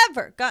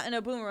gotten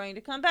a boomerang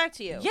to come back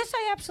to you. Yes,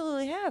 I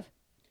absolutely have.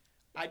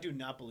 I do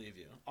not believe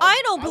you. I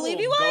don't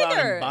believe you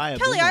either.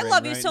 Kelly, I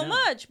love you right so now.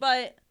 much,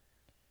 but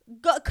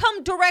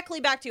come directly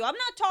back to you. I'm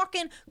not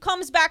talking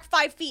comes back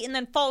 5 feet and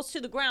then falls to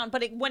the ground,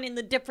 but it went in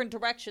the different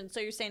direction, so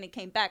you're saying it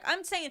came back.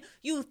 I'm saying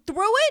you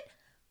threw it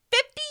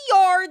 50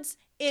 yards,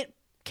 it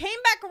came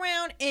back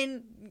around,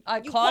 and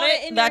you caught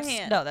it in your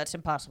hand. No, that's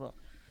impossible.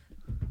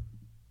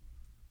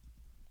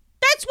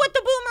 That's what the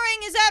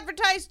boomerang is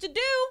advertised to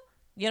do.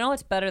 You know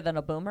what's better than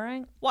a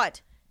boomerang? What?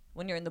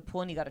 When you're in the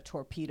pool and you got a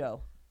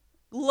torpedo.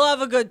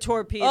 Love a good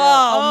torpedo.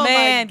 Oh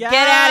man, get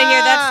out of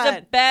here. That's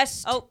the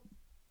best. Oh,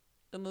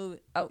 The movie.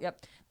 Oh,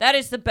 yep. That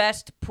is the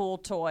best pool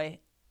toy,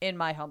 in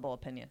my humble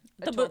opinion.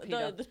 The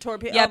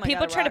torpedo. Yeah, oh my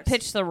people God, try to rocks.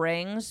 pitch the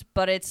rings,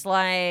 but it's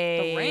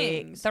like... The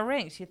rings? The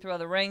rings. You throw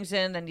the rings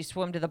in, then you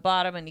swim to the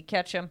bottom and you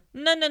catch them.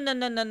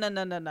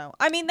 No.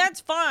 I mean, that's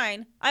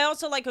fine. I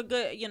also like a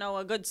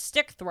good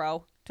stick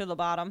throw to the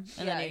bottom,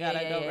 and then you gotta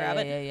go grab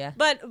it. Yeah.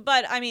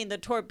 But I mean, the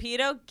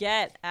torpedo,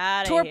 get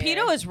out of here.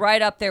 Torpedo is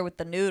right up there with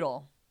the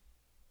noodle.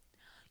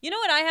 You know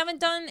what I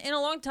haven't done in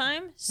a long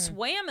time?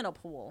 Swam in a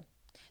pool.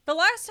 The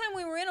last time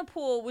we were in a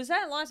pool, was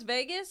that in Las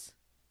Vegas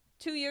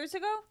 2 years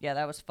ago? Yeah,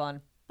 that was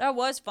fun. That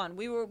was fun.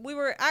 We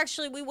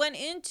went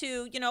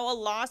into, a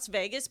Las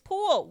Vegas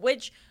pool,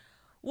 which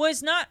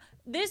was not,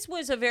 this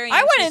was a very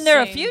I went in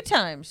there a few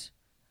times.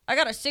 I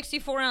got a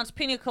 64-ounce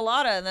pina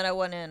colada, and then I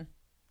went in.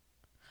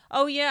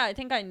 Oh, yeah, I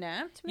think I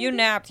napped, maybe? You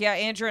napped. Yeah,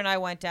 Andrew and I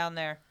went down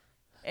there.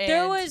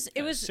 It was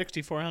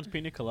 64-ounce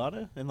pina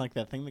colada and like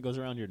that thing that goes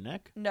around your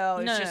neck. No,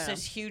 it's just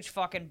this huge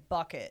fucking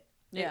bucket.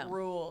 Yeah. It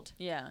ruled.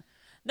 Yeah.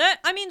 That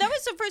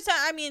was the first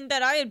time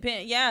that I had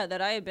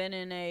been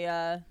in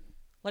a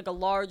like a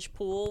large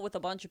pool with a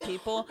bunch of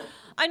people.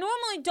 I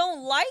normally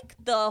don't like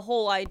the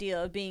whole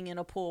idea of being in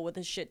a pool with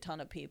a shit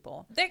ton of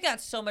people. They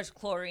got so much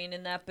chlorine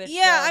in that bitch.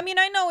 Yeah, though. I mean,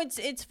 I know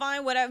it's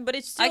fine, whatever, but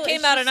it's still I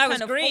came out and I was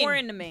kind of green.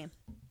 foreign to me.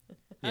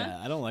 Yeah,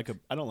 I don't like a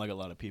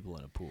lot of people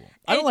in a pool.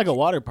 I don't like a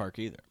water park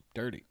either.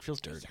 Dirty. Feels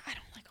dirty. I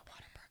don't like a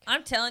water park.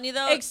 I'm telling you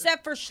though,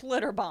 Except for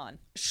Schlitterbahn.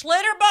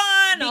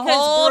 Schlitterbahn, a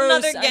whole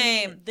nother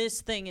game.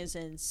 This thing is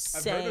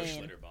insane. I've heard of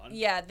Schlitterbahn.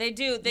 Yeah, they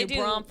do. They do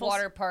Braunfels?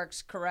 water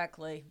parks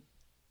correctly.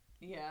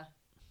 Yeah.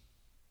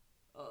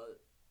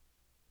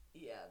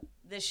 Yeah.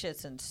 This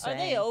shit's insane. Are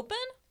they open?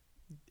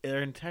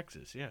 They're in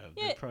Texas. Yeah,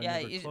 they're probably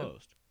never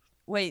closed.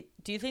 Wait,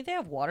 do you think they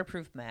have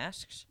waterproof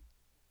masks?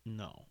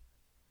 No.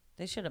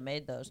 They should have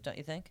made those, don't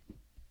you think?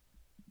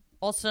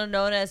 Also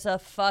known as a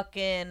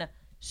fucking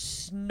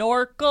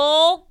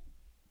snorkel.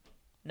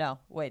 No,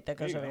 wait, that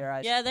goes over your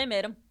eyes. Yeah, they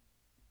made them.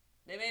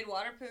 They made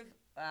waterproof.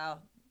 Wow,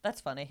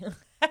 that's funny.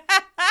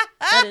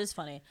 That is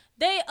funny.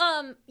 They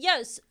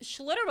yes,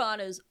 Schlitterbahn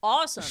is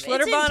awesome.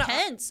 Schlitterbahn, it's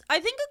intense. I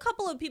think a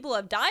couple of people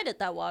have died at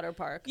that water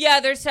park. Yeah,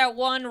 there's that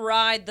one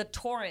ride, the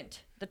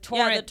Torrent. The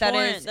Torrent,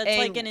 that's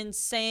like an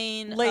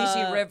insane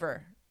lazy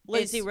river.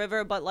 Lazy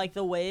river, but like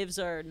the waves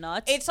are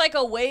nuts. It's like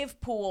a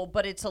wave pool,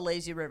 but it's a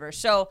lazy river.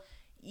 So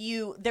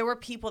there were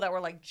people that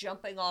were like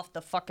jumping off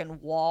the fucking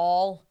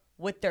wall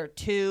with their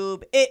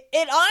tube.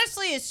 It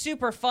honestly is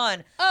super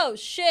fun. Oh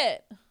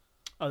shit.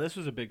 Oh, this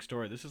was a big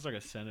story. This is like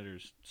a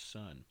senator's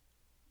son.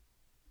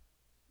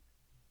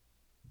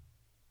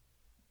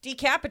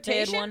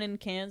 Decapitation. They had one in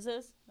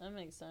Kansas. That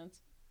makes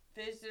sense.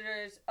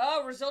 Visitors.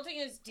 Oh, resulting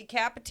in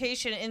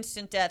decapitation,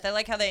 instant death. I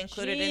like how they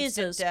included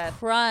instant death. Jesus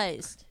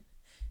Christ.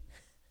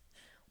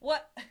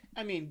 What?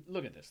 I mean,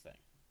 look at this thing.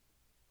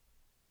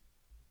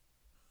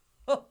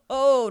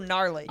 Oh,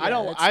 gnarly.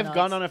 I've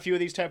gone on a few of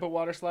these type of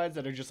water slides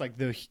that are just like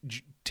the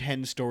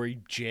 10-story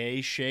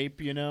J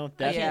shape, you know?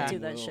 I can't do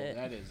that shit.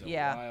 That is a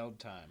wild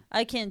time.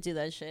 I can't do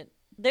that shit.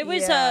 There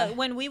was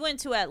when we went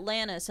to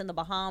Atlantis in the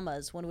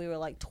Bahamas when we were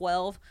like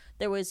 12,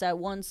 there was that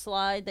one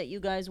slide that you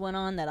guys went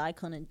on that I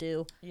couldn't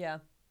do. Yeah.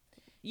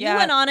 You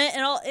went on it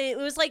and it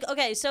was like,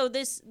 okay, so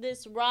this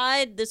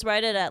ride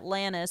at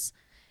Atlantis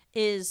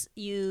is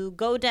you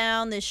go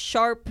down this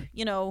sharp,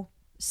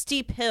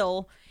 steep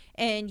hill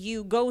and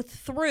you go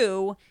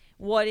through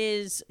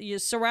you're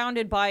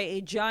surrounded by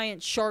a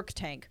giant shark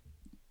tank.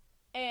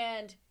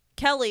 And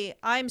Kelly,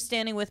 I'm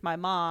standing with my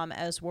mom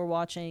as we're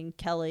watching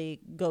Kelly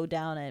go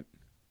down it.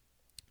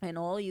 And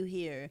all you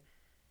hear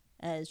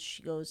as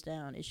she goes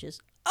down is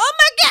just, oh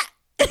my God!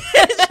 She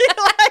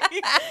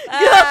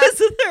goes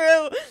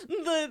through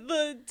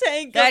the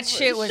tank. That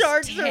shit was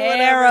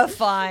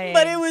terrifying.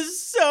 But it was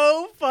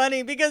so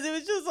funny because it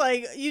was just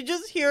like, you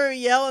just hear her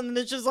yell and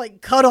then it's just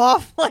like cut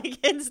off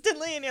like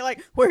instantly. And you're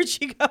like, where'd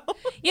she go?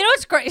 You know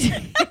what's great?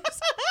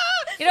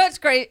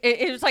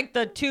 It was like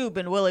the tube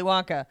in Willy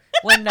Wonka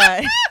when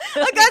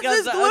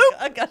Augustus Gloop.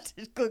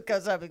 Augustus Gloop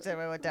goes up except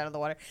I went down in the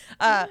water.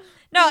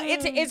 No,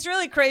 it's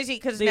really crazy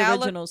because the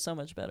original's so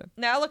much better.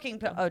 Now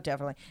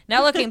definitely.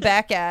 Now looking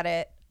back at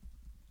it,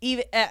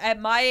 even at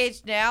my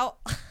age now,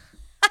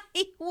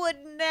 I would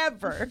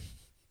never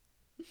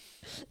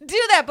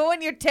do that. But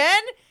when you're 10,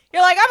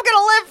 you're like, I'm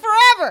gonna live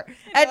forever.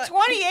 At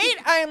 28,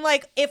 I'm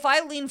like, if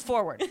I lean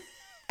forward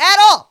at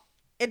all,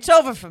 it's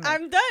over for me.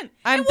 I'm done.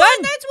 I'm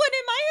done. That's what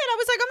in my head I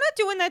was like, I'm not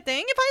doing that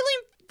thing. If I lean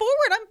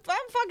forward,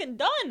 I'm fucking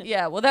done.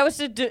 Yeah, well, that was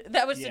the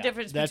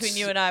difference between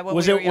you and I when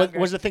we were younger.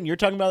 Was the thing you're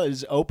talking about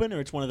is open, or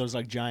it's one of those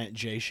like giant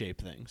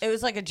J-shaped things? It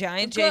was like a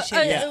giant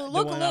J-shaped.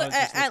 Look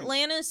at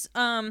Atlantis.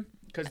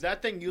 Because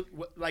that thing, you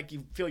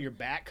feel your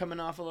back coming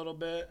off a little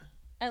bit.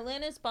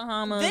 Atlantis,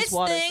 Bahamas. This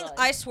thing,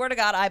 I swear to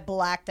God, I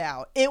blacked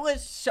out. It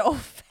was so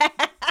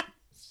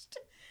fast.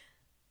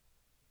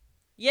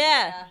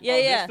 Yeah.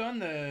 This one,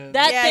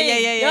 that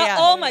thing. Yeah.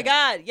 Oh my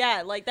God.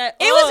 Yeah, like that.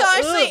 It was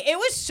honestly, it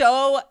was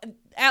so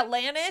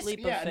Atlantis.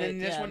 Yeah, and then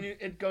this one,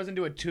 it goes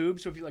into a tube,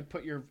 so if you like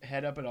put your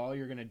head up at all,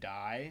 you're gonna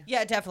die.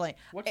 Yeah, definitely.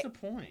 What's the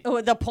point?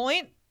 The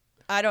point?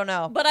 I don't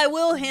know. But I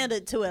will hand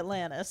it to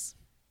Atlantis.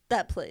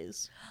 That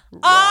plays.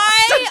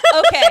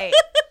 Okay.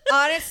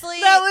 Honestly,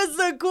 that was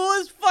the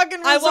coolest fucking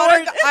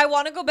resort. I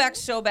want to go back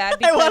so bad.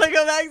 Because I want to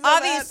go back so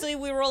obviously,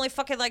 we were only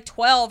fucking like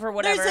 12 or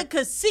whatever. There's a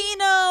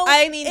casino.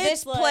 I mean,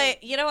 this play.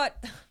 You know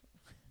what?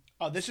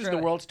 Oh, this is the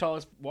world's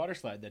tallest water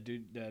slide. That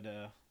dude,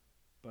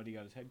 Buddy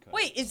got his head cut off.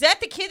 Wait, is that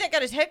the kid that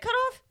got his head cut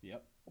off?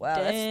 Yep. Wow,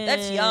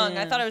 that's young.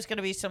 I thought it was going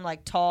to be some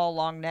like tall,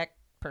 long neck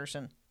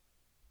person.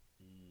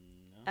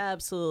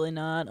 Absolutely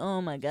not.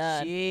 Oh my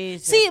god.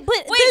 Jesus. See, but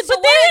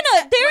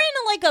they're in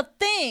like a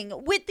thing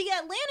with the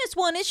Atlantis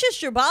one. It's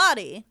just your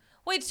body.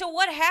 Wait, so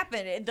what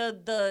happened?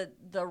 The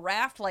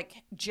raft like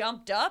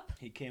jumped up?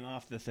 He came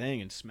off the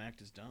thing and smacked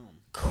his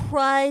dome.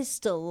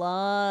 Christ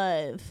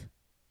alive.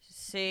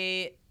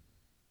 See,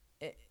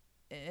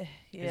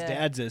 His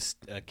dad's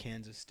a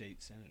Kansas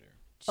state senator.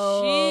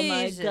 Oh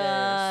my Jesus.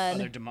 god.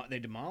 Oh, they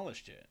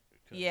demolished it.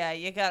 Yeah,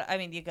 you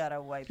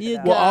gotta wipe it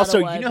out. Well, also,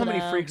 you know how many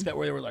freaks that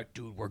were? They were like,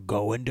 dude, we're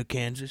going to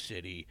Kansas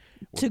City.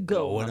 We're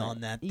going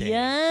on that thing.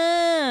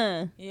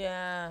 Yeah.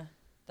 Yeah.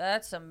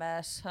 That's a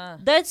mess, huh?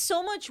 That's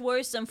so much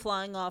worse than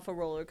flying off a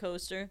roller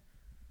coaster.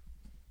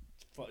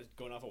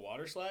 Going off a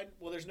water slide?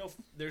 Well,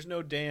 there's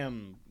no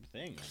damn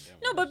thing.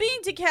 No, but being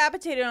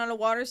decapitated on a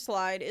water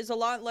slide is a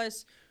lot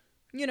less,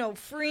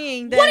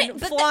 freeing than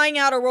flying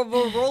out a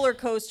roller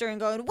coaster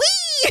and going,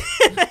 wee!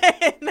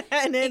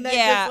 and then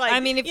yeah, just like, I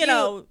mean, if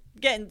you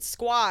getting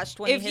squashed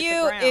when you hit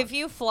the ground. If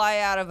you fly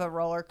out of a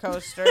roller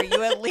coaster,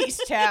 you at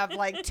least have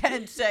like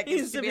 10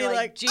 seconds to be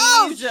like, Jesus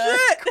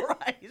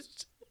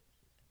Christ.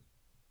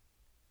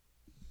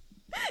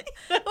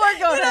 We're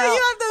going out.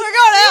 You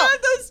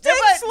have those 10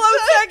 slow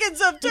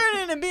seconds of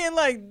turning and being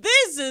like,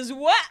 this is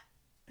what?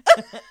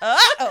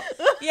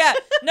 Yeah,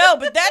 no,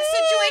 but that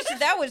situation,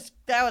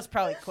 that was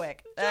probably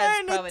quick.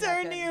 Trying to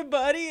turn to your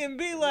buddy and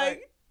be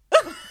like,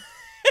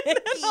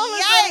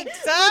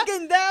 yikes,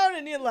 looking down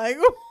and you're like,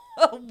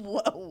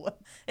 whoa,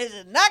 this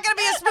is not going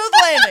to be a smooth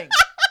landing.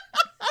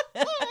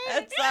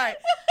 I'm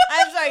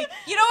sorry.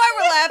 You know why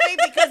we're laughing?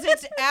 Because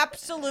it's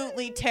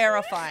absolutely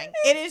terrifying.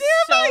 It is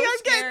so I'm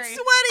scary. getting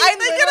sweaty. I'm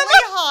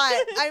literally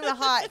hot. I'm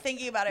hot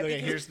thinking about it. Okay,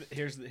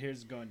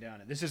 here's going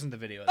down. This isn't the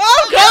video.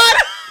 Oh God!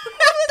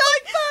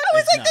 I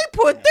was like, they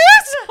put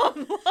this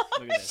online.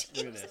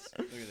 Look at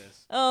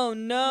this. Oh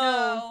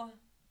no.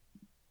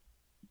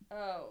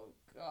 Oh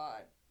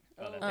God.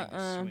 Oh, that thing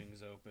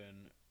swings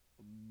open.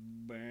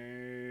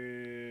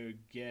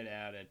 Get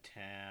out of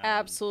town.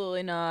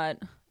 Absolutely not.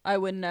 I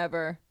would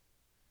never.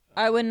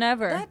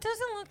 That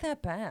doesn't look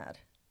that bad.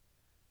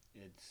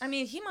 I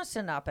mean, he must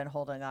have not been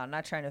holding on. I'm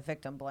not trying to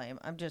victim blame.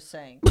 I'm just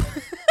saying.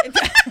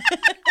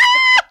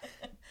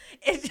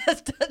 It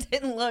just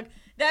doesn't look.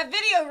 That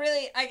video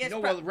really, I guess.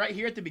 Well, right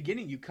here at the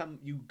beginning, you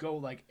go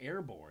like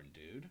airborne,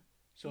 dude.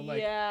 So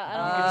like,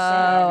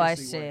 yeah, I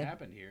see. What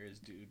happened here is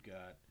dude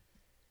got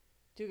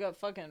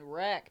fucking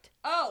wrecked.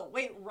 Oh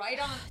wait,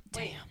 right on.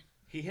 Damn.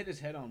 He hit his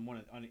head on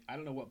I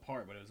don't know what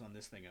part, but it was on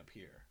this thing up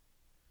here.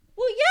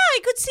 Well, yeah, I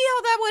could see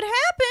how that would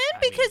happen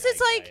because it's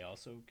like I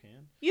also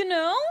can.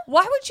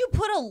 Why would you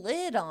put a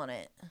lid on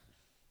it?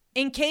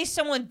 In case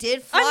someone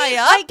did fly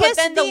I up, but guess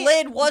then the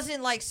lid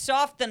wasn't like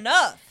soft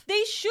enough.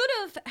 They should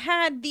have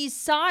had these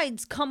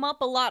sides come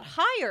up a lot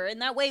higher,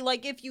 and that way,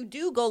 like, if you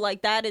do go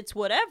like that, it's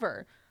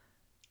whatever.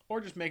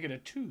 Or just make it a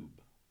tube.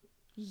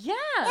 Yeah.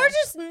 Or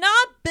just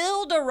not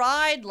build a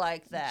ride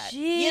like that.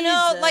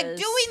 Jesus. Like,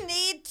 do we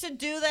need to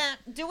do that?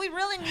 Do we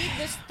really need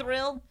this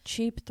thrill?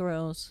 Cheap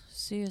thrills.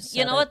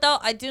 You know what, though?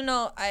 I do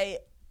know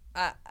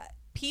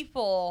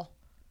people...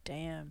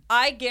 Damn.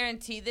 I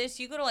guarantee this.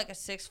 You go to like a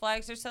Six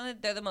Flags or something,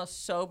 they're the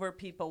most sober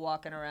people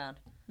walking around.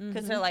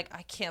 Because they're like,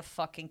 I can't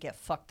fucking get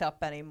fucked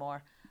up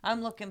anymore.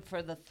 I'm looking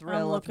for the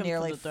thrill of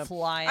nearly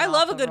flying. I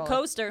love a good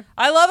coaster.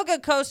 I love a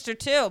good coaster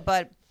too,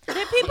 but a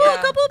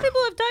couple of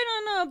people have died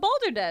on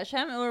Boulder Dash,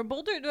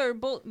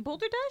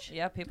 Boulder Dash.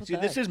 Yeah, people. See,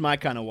 this is my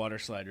kind of water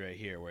slide right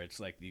here, where it's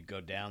like you go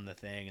down the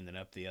thing and then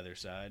up the other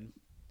side.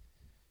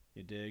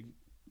 You dig?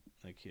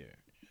 Like here.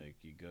 Like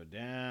you go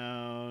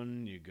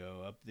down, you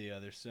go up the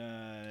other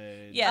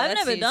side. Yeah, I've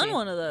never done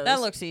one of those.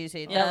 That looks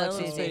easy. Yeah, that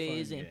looks pretty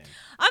easy.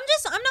 I'm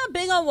not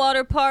big on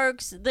water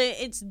parks.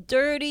 It's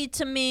dirty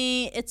to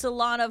me. It's a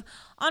lot of,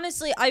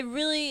 honestly,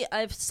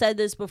 I've said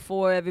this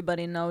before.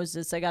 Everybody knows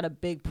this. I got a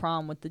big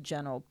problem with the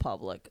general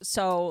public.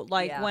 So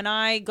when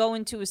I go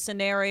into a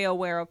scenario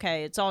where,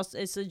 okay, it's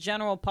a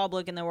general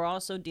public and then we're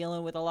also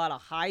dealing with a lot of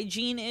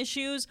hygiene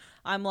issues,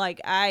 I'm like,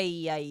 I'm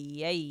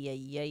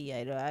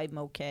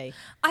okay.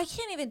 I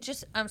can't even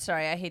I'm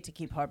sorry, I hate to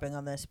keep harping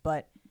on this,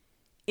 but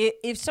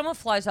if someone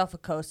flies off a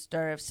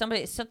coaster, if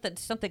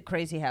something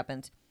crazy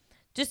happens,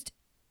 just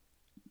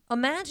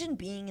imagine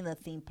being in the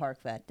theme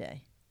park that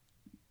day.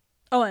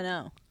 Oh, I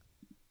know.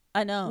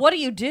 What do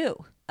you do?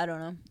 I don't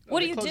know. What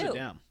do you close do? It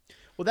down.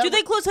 Well, do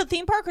they close the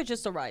theme park or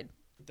just a ride?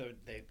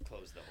 They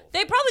close the whole thing.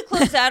 They probably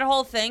closed that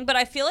whole thing, but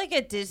I feel like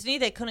at Disney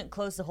they couldn't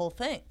close the whole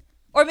thing.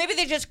 Or maybe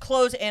they just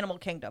close Animal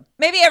Kingdom.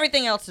 Maybe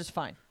everything else is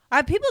fine.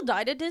 Have people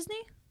died at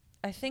Disney?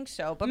 I think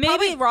so, but maybe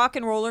probably, Rock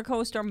and Roller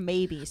Coaster,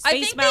 maybe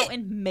Space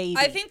Mountain, maybe.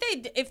 I think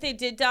if they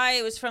did die,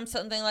 it was from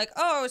something like,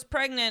 oh, I was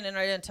pregnant and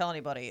I didn't tell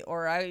anybody,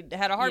 or I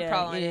had a heart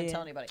problem, I didn't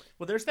tell anybody.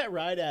 Well, there's that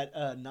ride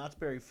at Knott's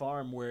Berry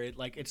Farm where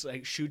it's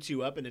like shoots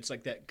you up and it's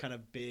like that kind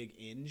of big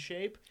in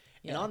shape.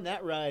 Yeah. And on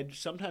that ride,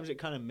 sometimes it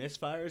kind of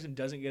misfires and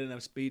doesn't get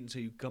enough speed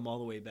until you come all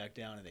the way back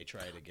down and they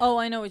try it again. Oh,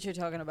 I know what you're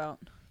talking about.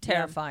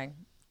 Terrifying.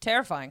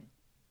 Terrifying.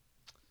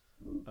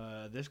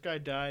 This guy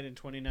died in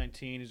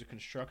 2019. He's a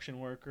construction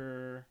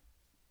worker.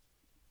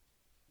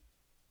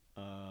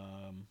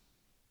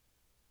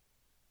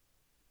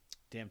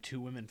 Damn,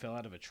 2 women fell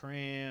out of a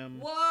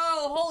tram.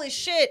 Whoa, holy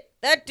shit.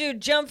 That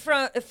dude jumped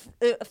from 50.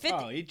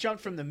 Oh, he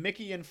jumped from the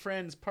Mickey and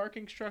Friends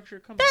parking structure?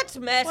 Come That's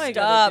on. messed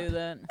up.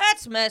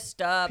 That's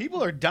messed up.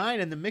 People are dying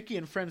in the Mickey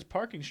and Friends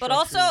parking structure. But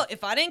also,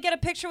 if I didn't get a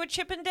picture with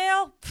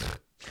Chippendale...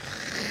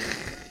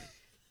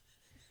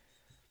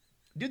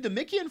 Dude, the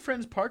Mickey and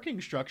Friends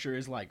parking structure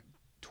is like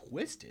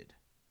twisted.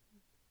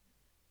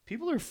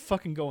 People are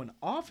fucking going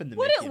off in the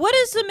Mickey What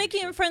does the Mickey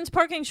and Friends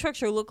parking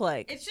structure look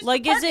like? It's just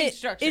like, a parking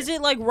structure. Is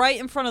it like right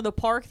in front of the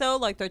park though?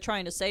 Like they're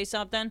trying to say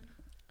something?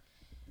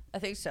 I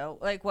think so.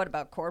 Like what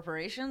about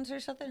corporations or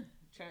something?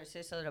 Trying to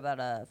say something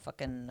about a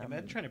fucking.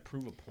 Imagine trying to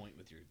prove a point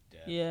with your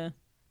death. Yeah.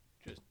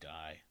 Just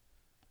die.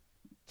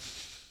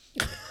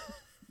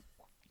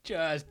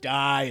 Just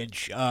die and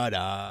shut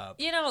up.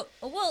 You know.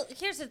 Well,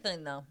 here's the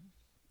thing though.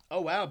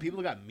 Oh wow,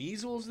 people got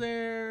measles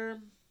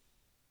there.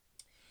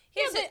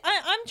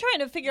 I'm trying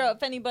to figure out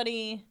if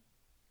anybody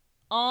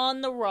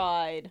on the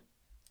ride.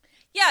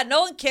 Yeah,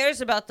 no one cares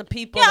about the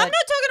people. Yeah, I'm not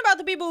talking about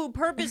the people who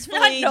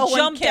purposefully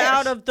jumped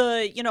out of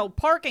the,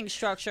 parking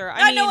structure.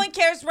 I mean, no one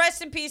cares.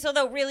 Rest in peace.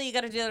 Although, really, you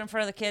got to do that in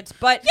front of the kids.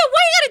 But yeah,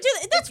 why you got to do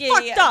that? That's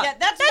fucked up. Yeah,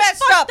 that's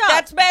messed up.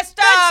 That's messed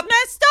up. That's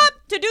messed up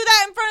to do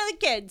that in front of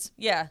the kids.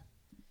 Yeah,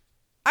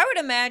 I would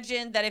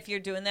imagine that if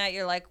you're doing that,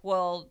 you're like,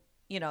 well,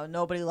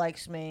 nobody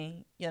likes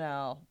me.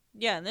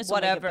 Yeah, and this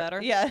whatever. will make it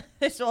better. Yeah,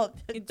 this will.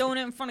 You're doing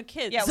it in front of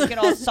kids. Yeah, we can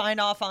all sign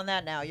off on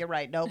that now. You're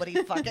right. Nobody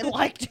fucking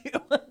liked you.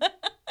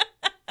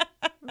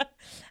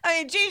 I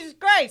mean, Jesus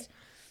Christ.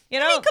 I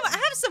mean, come on,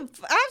 have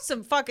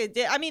some fucking.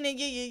 I mean,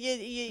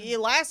 your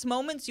last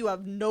moments, you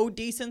have no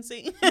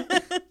decency.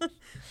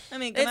 I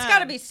mean, it's got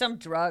to be some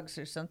drugs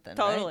or something.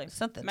 Totally, right?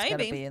 Something's got to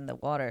be in the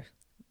water.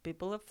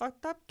 People are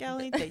fucked up,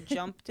 Kelly. They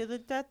jump to the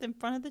death in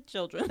front of the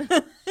children.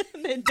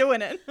 They're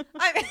doing it.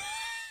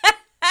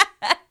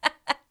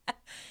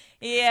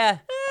 Yeah.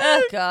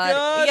 Oh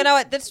God. You know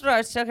what? This is what I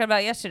was talking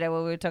about yesterday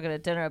when we were talking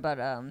at dinner about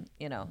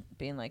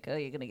being like, oh,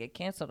 you're gonna get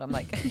canceled. I'm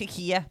like,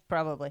 yeah,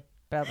 probably.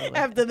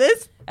 After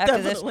this,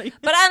 definitely. This.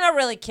 But I don't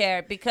really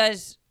care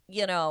because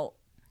Oh,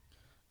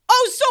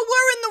 so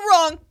we're in the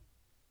wrong.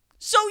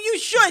 So you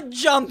should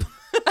jump.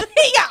 Yeah,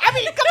 I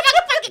mean, come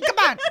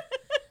on.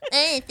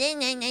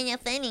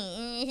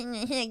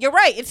 You're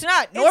right. It's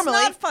not normally.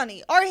 It's not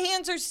funny. Our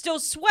hands are still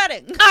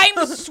sweating.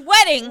 I'm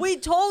sweating. We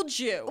told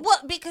you. Well,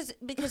 because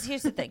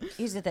here's the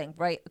thing.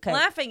 Right? Okay.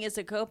 Laughing is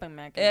a coping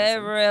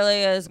mechanism. It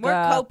really is.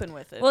 We're coping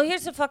with it. Well,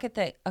 here's the fucking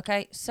thing.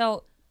 Okay,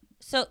 so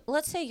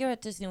let's say you're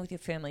at Disney with your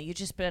family. You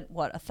just spent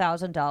what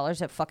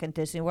 $1,000 at fucking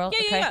Disney World.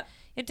 Yeah, okay? yeah.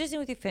 You're at Disney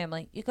with your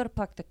family. You go to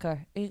park the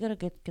car. You gotta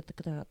get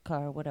the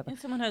car or whatever. And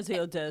someone has the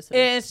audacity.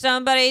 And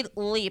somebody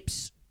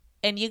leaps.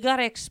 And you got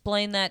to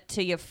explain that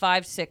to your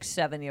 5, 6,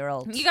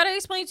 7-year-olds. You got to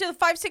explain to the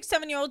 5, 6,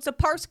 7-year-olds the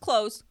park's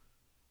closed.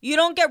 You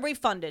don't get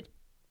refunded.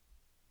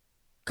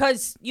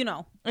 Because,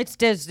 It's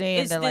Disney.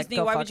 It's and they're Disney.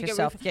 Like, go why fuck would you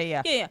yourself. get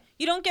refunded? Yeah.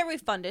 You don't get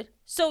refunded.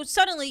 So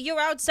suddenly you're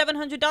out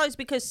 $700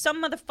 because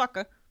some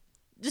motherfucker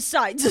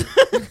decides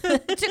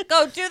to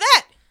go do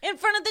that. In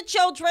front of the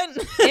children.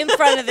 In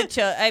front of the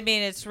children. I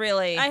mean, it's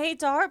really. I hate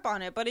to harp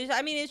on it, but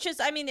it's just.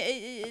 But you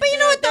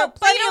know what, though?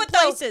 Plenty of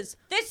places.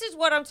 This is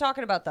what I'm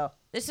talking about, though.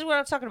 The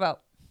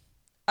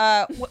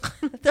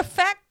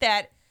fact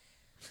that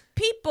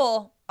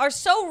people are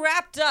so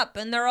wrapped up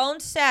in their own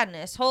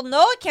sadness, hold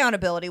no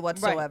accountability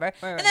whatsoever,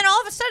 right. And then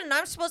all of a sudden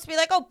I'm supposed to be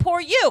like, oh,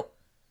 poor you.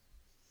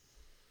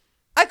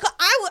 I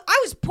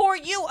was poor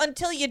you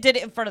until you did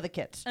it in front of the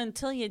kids.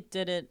 Until you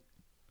did it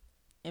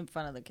in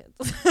front of the kids.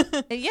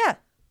 Yeah.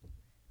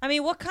 I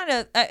mean, what kind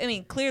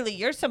of... clearly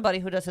you're somebody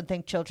who doesn't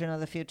think children are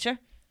the future.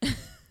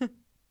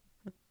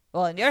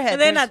 Well, in your head...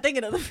 They're not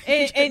thinking of the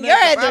future. In your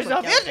head, there's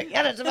no future.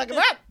 Yeah, there's a fucking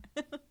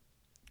problem.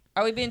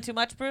 Are we being too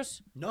much,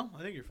 Bruce? No,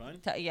 I think you're fine.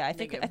 Yeah, I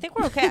think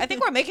we're okay. I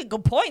think we're making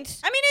good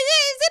points. I mean,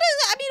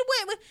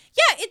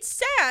 it's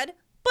sad,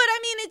 but I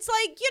mean, it's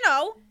like,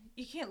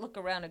 You can't look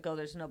around and go,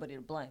 there's nobody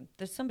to blame.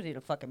 There's somebody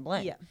to fucking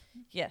blame. Yeah.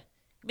 Yeah.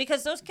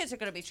 Because those kids are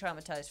going to be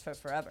traumatized for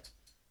forever.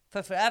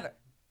 For forever.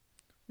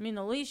 I mean,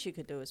 the least you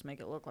could do is make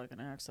it look like an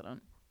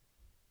accident.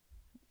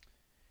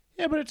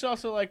 Yeah, but it's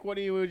also like, would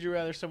you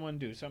rather someone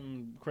do?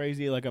 Something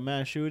crazy like a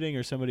mass shooting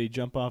or somebody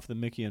jump off the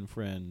Mickey and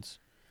Friends?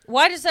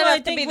 Why does that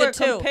have to be the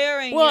two?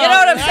 Comparing, well, you know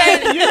what I'm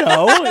saying?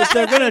 If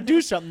they're going to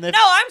do something.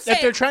 I'm saying.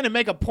 If they're trying to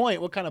make a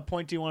point, what kind of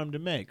point do you want them to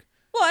make?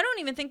 Well, I don't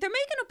even think they're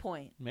making a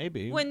point.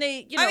 Maybe. When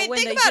they, when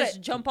they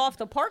jump off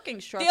the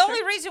parking structure. The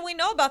only reason we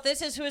know about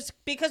this is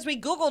because we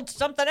Googled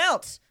something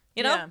else.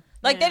 You know,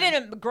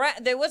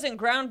 there wasn't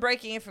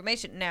groundbreaking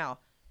information. Now,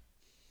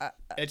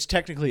 it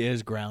technically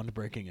is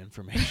groundbreaking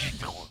information.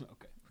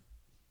 Okay,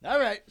 all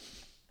right.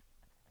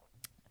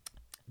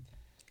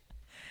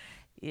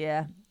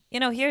 Yeah,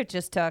 here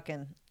just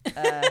talking.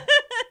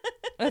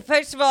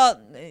 First of all,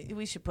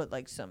 we should put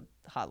like some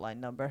hotline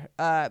number.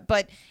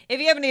 But if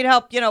you ever need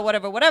help,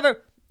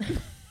 whatever.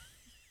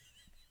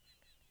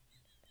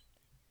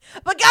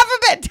 But God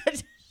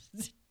forbid,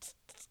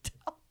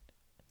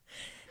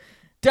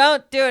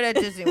 don't do it at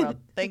Disney World.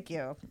 Thank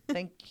you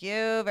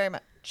very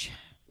much.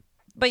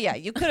 But yeah,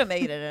 you could have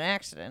made it an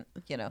accident.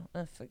 Forget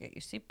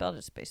your seatbelt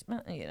at Space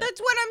Mountain.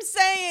 That's what I'm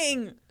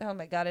saying. Oh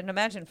my God! And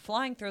imagine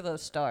flying through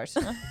those stars.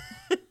 Huh?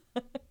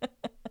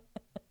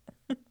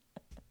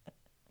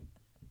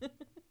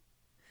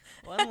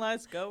 One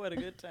last go at a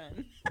good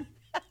time.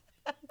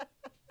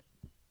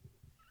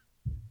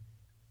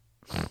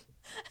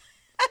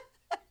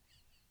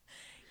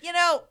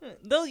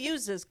 They'll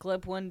use this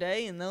clip one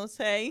day and they'll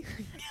say,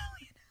 Kelly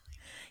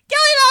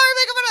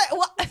Dollar,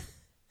 what?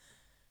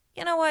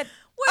 You know what?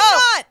 We're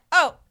not.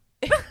 Oh.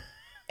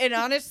 And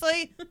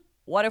honestly,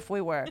 what if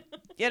we were?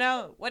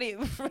 What are you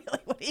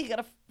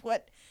gonna?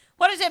 What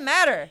does it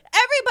matter?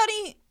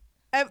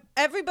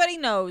 Everybody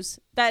knows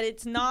that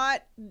it's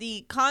not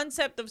the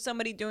concept of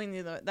somebody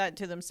doing that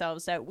to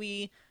themselves that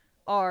we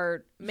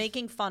are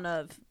making fun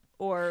of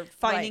or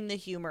finding the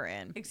humor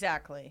in.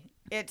 Exactly.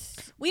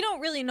 We don't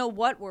really know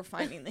what we're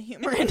finding the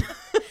humor in.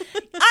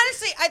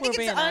 Honestly, I think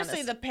it's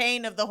honestly the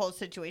pain of the whole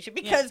situation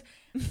because,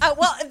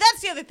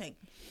 that's the other thing.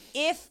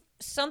 If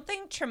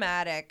something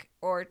traumatic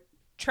or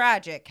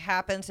tragic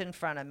happens in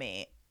front of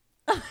me,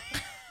 I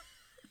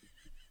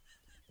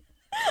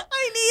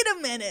need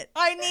a minute.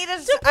 I need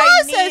a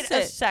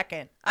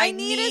second. I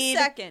need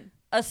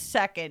a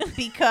second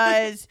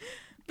because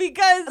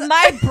because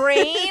my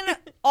brain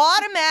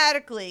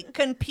automatically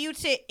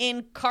computes it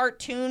in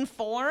cartoon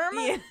form.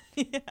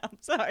 Yeah, I'm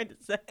sorry to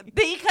say.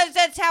 Because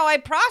that's how I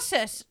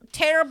process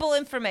terrible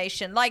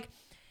information. Like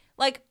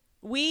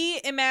we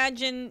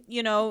imagine,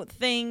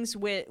 things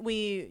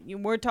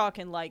we're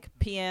talking like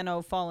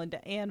piano falling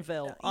to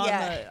anvil.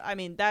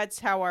 That's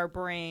how our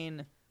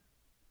brain.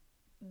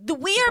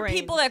 We are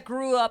people that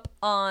grew up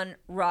on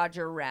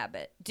Roger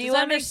Rabbit. Do you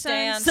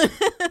understand?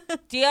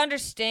 Do you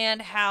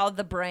understand how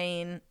the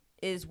brain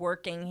is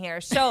working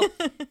here? So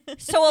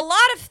a lot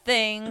of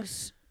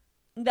things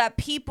that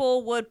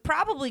people would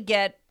probably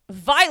get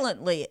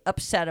violently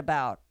upset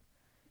about.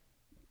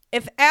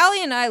 If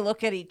Allie and I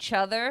look at each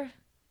other,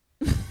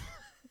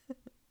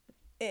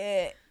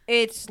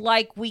 it's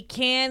like we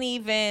can't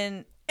even.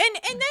 And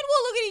then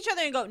we'll look at each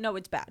other and go, "No,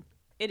 it's bad.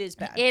 It is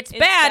bad. It's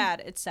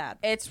bad. It's sad.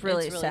 It's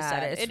really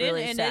sad. It's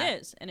really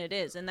sad. It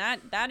is. And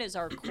that is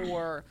our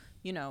core.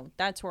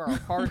 That's where our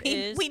heart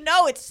is. We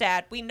know it's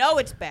sad. We know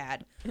it's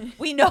bad.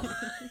 We know.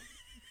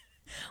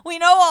 We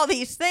know all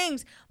these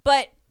things,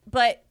 but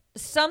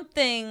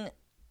something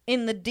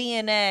in the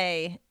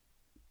DNA.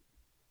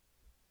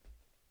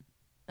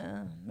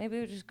 Maybe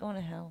we're just going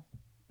to hell.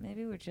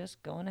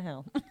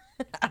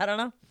 I don't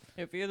know.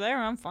 If you're there,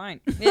 I'm fine.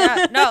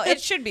 Yeah, no,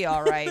 it should be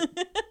all right.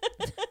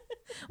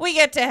 We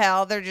get to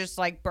hell. They're just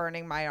like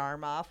burning my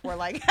arm off. We're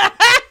like,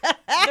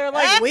 they're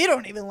like, we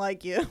don't even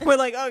like you. We're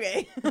like,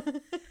 okay.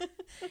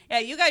 Yeah,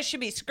 you guys should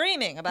be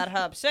screaming about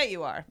how upset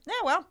you are. Yeah,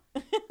 well.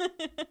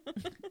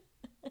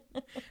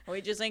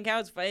 We just think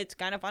it's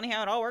kind of funny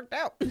how it all worked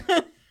out.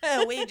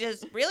 We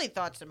just really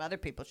thought some other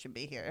people should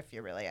be here if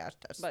you really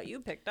asked us. But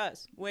you picked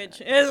us, which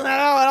isn't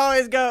how it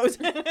always goes.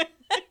 But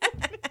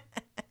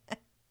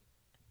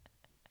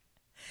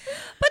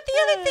the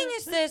other thing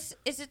is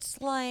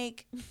it's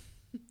like,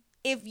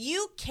 if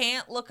you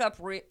can't look up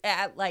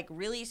at like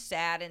really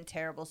sad and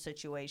terrible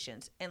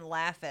situations and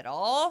laugh at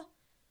all,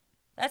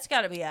 that's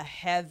got to be a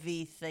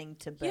heavy thing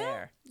to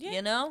bear.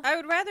 Yeah. I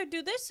would rather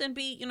do this and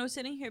be,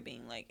 sitting here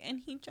being like, and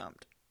he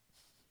jumped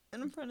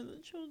in front of the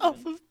children.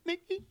 Off of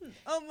Mickey.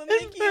 Off of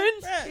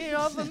Mickey.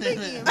 Off of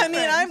Mickey. I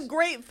mean, I'm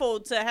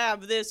grateful to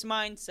have this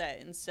mindset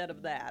instead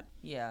of that.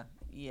 Yeah.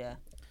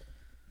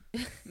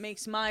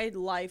 Makes my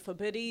life a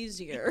bit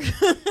easier.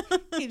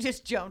 He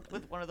just jumped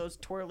with one of those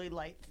twirly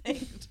light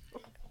things.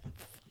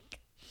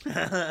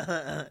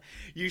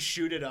 You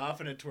shoot it off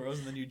and it twirls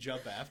and then you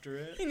jump after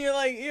it. And you're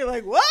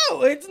like,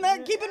 whoa, it's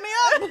not keeping me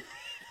up.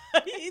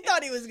 He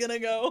thought he was gonna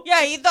go.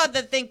 Yeah, he thought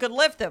the thing could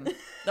lift him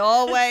the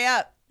whole way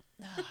up.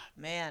 Oh,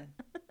 man.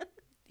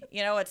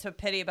 It's a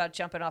pity about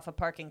jumping off a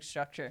parking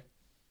structure.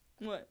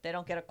 What? They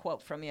don't get a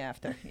quote from you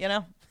after,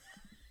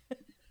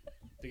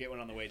 To get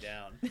one on the way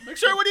down. Like,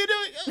 sir, what are you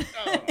doing?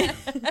 Oh.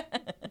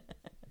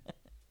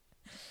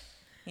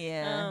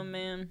 Yeah. Oh,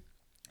 man.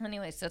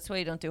 Anyways, that's why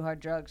you don't do hard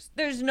drugs.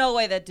 There's no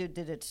way that dude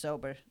did it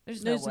sober.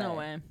 There's no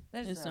way.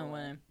 There's no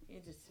way.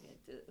 You just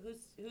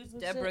who's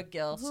Deborah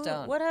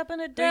Gilstone? What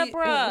happened to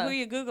Deborah? Who are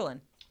you Googling?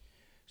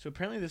 So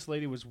apparently this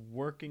lady was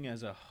working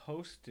as a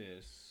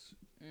hostess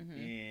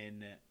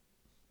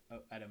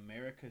at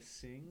America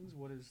Sings.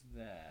 What is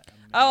that?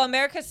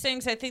 America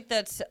Sings. I think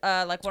that's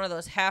like one of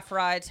those half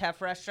rides,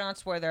 half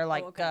restaurants where they're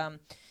like,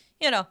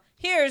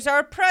 here's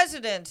our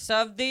president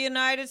of the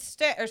United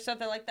States or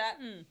something like that.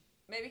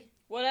 Maybe.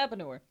 What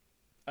happened to her?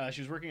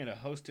 She was working at a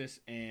hostess,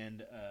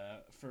 and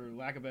for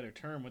lack of a better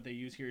term, what they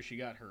use here, she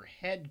got her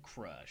head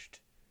crushed.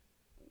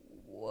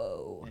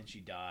 Whoa. And she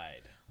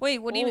died. Wait,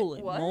 what do you mean?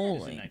 What? It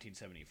was in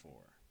 1974.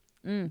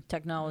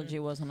 Technology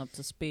wasn't up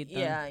to speed then.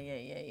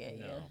 Yeah.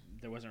 No,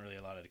 there wasn't really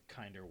a lot of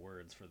kinder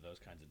words for those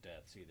kinds of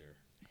deaths either.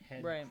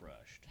 Head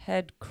crushed.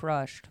 Head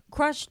crushed.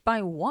 Crushed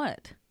by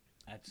what?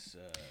 That's,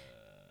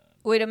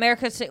 Wait,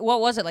 what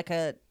was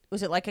it?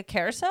 Was it like a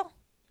carousel?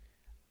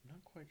 I'm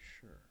not quite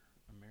sure.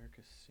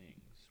 America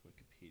Sings,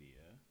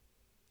 Wikipedia.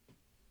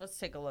 Let's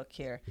take a look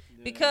here.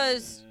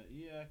 Because...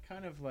 yeah,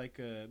 kind of like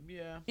a...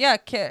 Yeah. Yeah,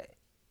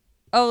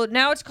 oh,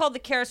 now it's called the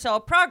Carousel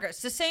of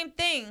Progress. The same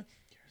thing.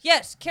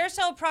 Yes,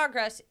 Carousel of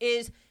Progress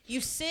is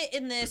you sit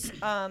in this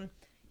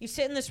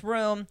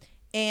room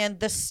and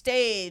the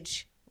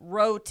stage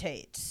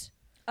rotates.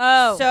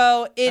 Oh.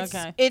 So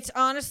it's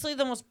honestly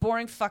the most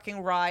boring fucking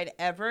ride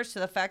ever.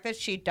 So the fact that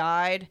she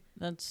died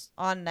that's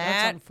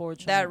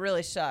unfortunate. That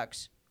really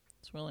sucks.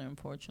 It's really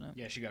unfortunate.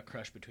 Yeah, she got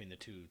crushed between the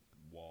two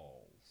walls.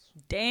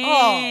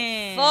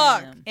 Damn. Oh,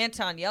 fuck.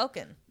 Anton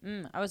Yelkin.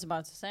 I was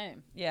about to say.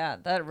 Yeah,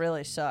 that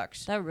really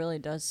sucks. That really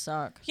does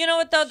suck. You know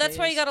what, though? That's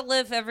why you got to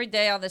live every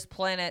day on this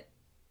planet.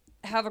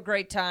 Have a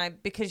great time,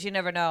 because you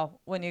never know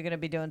when you're going to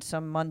be doing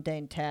some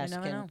mundane task.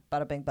 And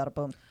bada bing, bada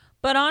boom.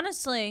 But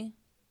honestly,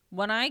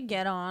 when I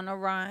get on a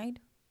ride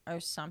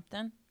or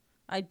something,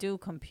 I do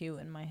compute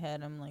in my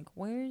head. I'm like,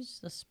 where's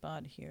the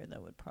spot here that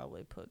would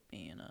probably put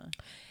me in a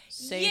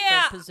safer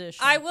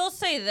position? I will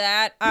say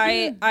that.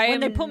 When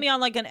they put me on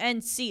like an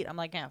end seat, I'm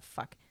like,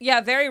 fuck. Yeah,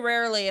 very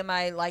rarely am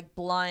I like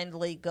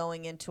blindly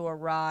going into a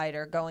ride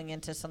or going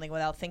into something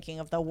without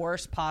thinking of the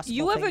worst possible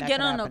You thing ever that get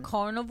could on happen. a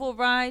carnival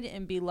ride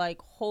and be like,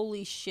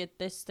 holy shit,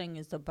 this thing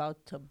is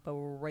about to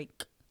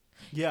break?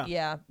 Yeah.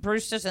 Yeah.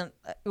 Bruce doesn't.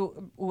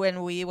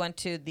 When we went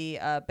to the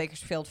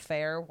Bakersfield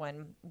Fair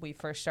when we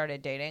first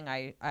started dating,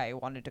 I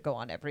wanted to go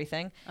on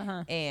everything,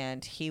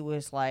 and he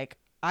was like,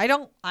 I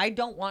don't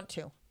want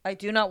to. I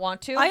do not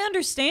want to. I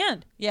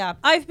understand. Yeah.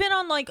 I've been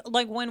on like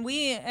when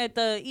we at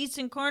the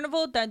Easton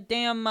Carnival, that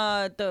damn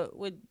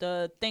with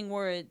the thing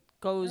where it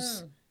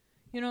goes.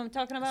 You know what I'm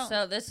talking about?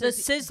 So this the is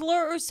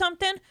Sizzler or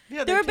something.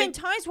 Yeah, there have been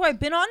times where I've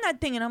been on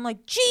that thing and I'm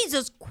like,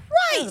 Jesus Christ!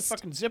 Yeah, the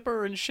fucking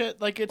zipper and shit.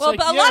 Like it's well, like,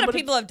 but a lot of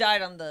people have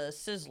died on the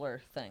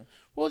Sizzler thing.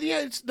 Well,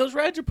 yeah, those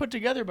rides are put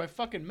together by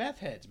fucking meth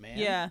heads, man.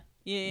 Yeah.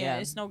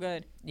 It's no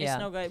good. Yeah. It's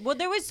no good. Well,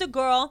 there was a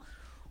girl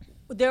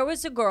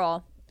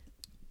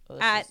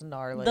at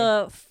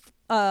the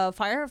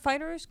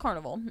Firefighters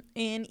Carnival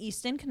in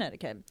Easton,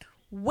 Connecticut,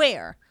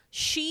 where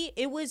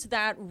it was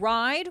that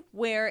ride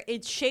where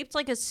it's shaped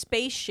like a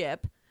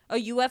spaceship, a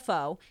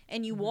UFO,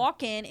 and you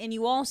walk in and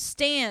you all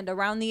stand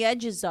around the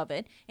edges of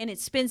it, and it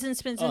spins and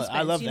spins and spins.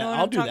 I love you that. know what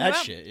I'll I'm do talking that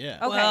about? shit. Yeah.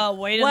 Okay. Well,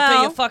 wait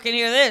until you fucking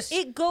hear this.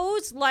 It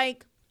goes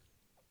like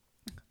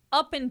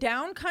up and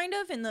down, kind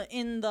of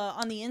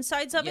on the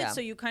insides of it.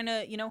 So you kind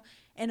of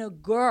and a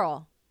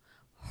girl,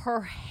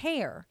 her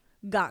hair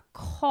got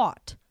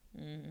caught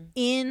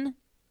in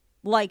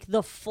like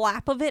the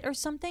flap of it or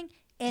something,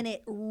 and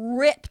it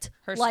ripped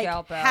her like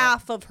scalp out.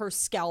 half of her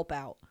scalp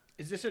out.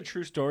 Is this a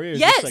true story? Or is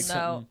Yes. this like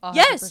No.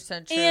 something...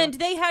 100% true. And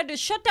they had to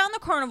shut down the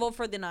carnival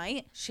for the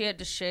night. She had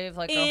to shave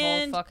like her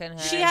And whole fucking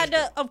head. she had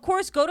to, of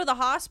course, go to the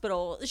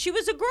hospital. She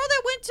was a girl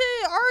that went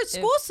to our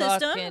school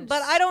system, fucking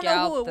but I don't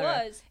know who it scalped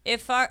her.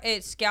 was.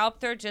 It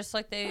scalped her just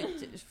like they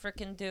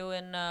freaking do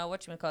in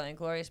whatchamacallit,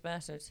 Inglourious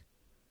Basterds.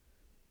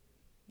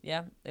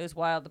 Yeah, it was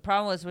wild. The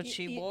problem was what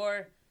she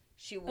wore.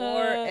 She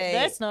wore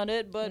That's not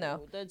it, but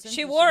no. that's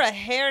She wore a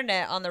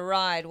hairnet on the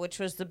ride, which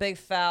was the big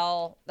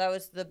foul. That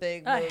was the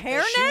big move.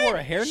 hairnet? She wore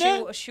a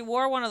hairnet? She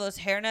wore one of those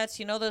hairnets.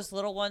 You know those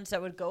little ones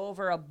that would go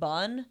over a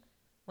bun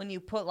when you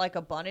put like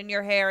a bun in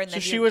your hair, and So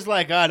then she was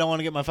like, I don't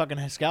want to get my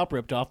fucking scalp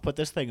ripped off. Put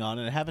this thing on,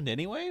 and it happened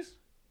anyways.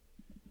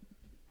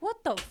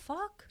 What the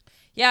fuck?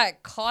 Yeah,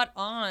 it caught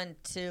on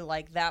to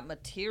like that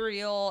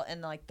material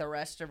and like the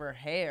rest of her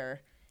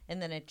hair.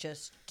 And then it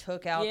just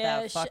took out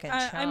that fucking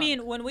chunk. I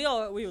mean, when we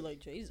were like,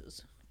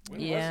 Jesus.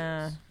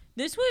 Yeah.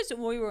 This was,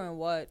 we were in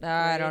what?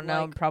 I don't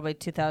know, like, probably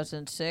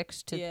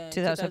 2006 to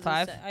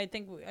 2005. I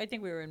think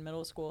we were in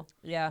middle school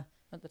Yeah.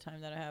 at the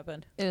time that it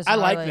happened. It was I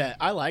like gnarly. that.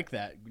 I like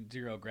that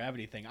zero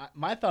gravity thing.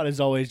 My thought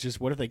is always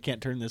just, what if they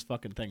can't turn this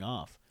fucking thing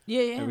off? Yeah.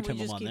 Every We time I'm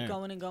just on keep there.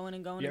 going and going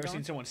and going. You and ever seen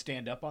going. someone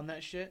stand up on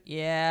that shit?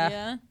 Yeah.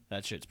 Yeah.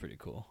 That shit's pretty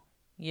cool.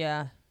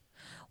 Yeah.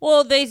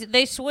 Well,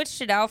 they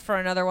switched it out for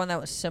another one that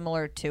was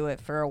similar to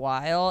it for a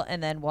while,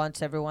 and then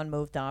once everyone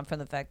moved on from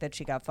the fact that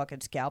she got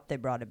fucking scalped, they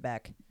brought it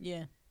back.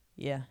 Yeah.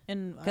 Yeah.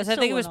 And Because I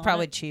think it was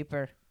probably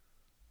cheaper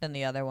than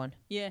the other one.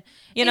 Yeah.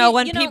 You know,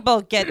 when people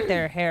get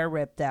their hair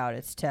ripped out,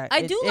 it's like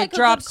it a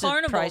drops good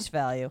carnival. the price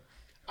value.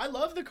 I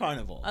love the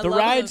carnival. I The love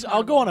a good rides,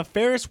 I'll go carnival. on a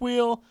Ferris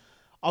wheel.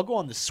 I'll go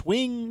on the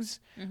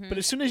swings. Mm-hmm. But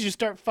as soon as you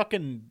start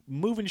fucking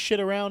moving shit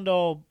around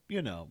all,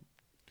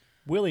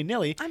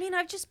 willy-nilly. I mean,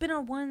 I've just been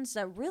on ones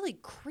that really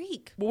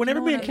creak. Well, whenever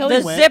You know me and what I Kelly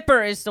The went,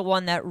 zipper is the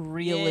one that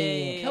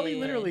really. Yeah. Kelly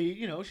literally,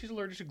 she's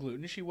allergic to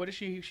gluten. What is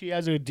she? She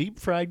has a deep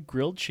fried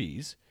grilled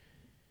cheese.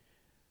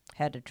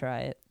 Had to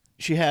try it.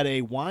 She had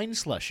a wine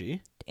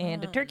slushy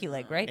And a turkey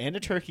leg, right? and a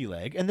turkey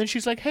leg, and then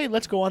she's like, "Hey,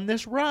 let's go on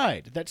this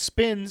ride that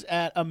spins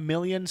at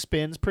 1,000,000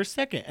 spins per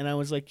second." And I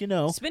was like,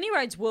 Spinny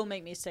rides will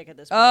make me sick at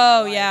this point.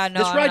 Oh, in my yeah, life. no.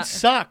 this I'm ride not-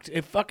 sucked.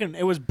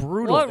 It was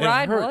brutal. What It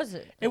ride hurt. was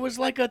it? It was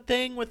like a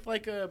thing with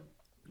like a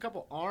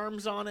couple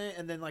arms on it,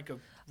 and then like a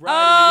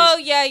ride. Oh,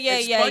 and it yeah, just- yeah,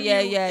 it yeah, spun yeah,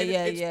 you- yeah, it-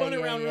 yeah, It yeah, spun yeah,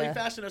 around really yeah.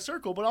 fast in a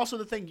circle, but also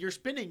the thing you're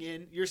sitting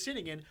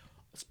in,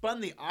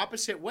 spun the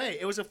opposite way.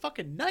 It was a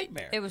fucking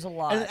nightmare. It was a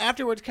lot. And then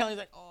afterwards, Kelly's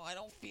like, "Oh, I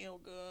don't feel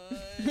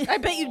good." I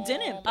bet you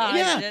didn't. I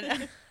Yeah.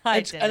 didn't.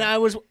 And I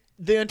was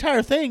the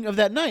entire thing of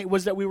that night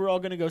was that we were all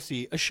going to go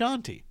see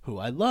Ashanti, who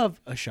I love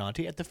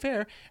Ashanti at the fair.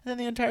 And then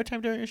the entire time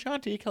during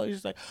Ashanti, Kelly's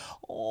just like,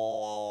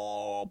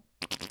 "Oh."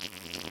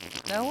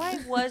 No, I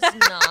was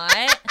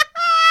not.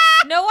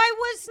 No, I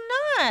was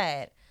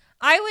not.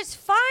 I was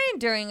fine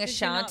during Did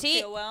you not Ashanti.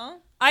 feel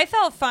well? I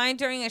felt fine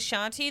during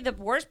Ashanti. The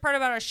worst part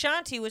about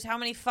Ashanti was how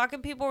many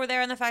fucking people were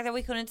there and the fact that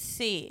we couldn't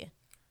see.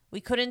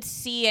 We couldn't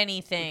see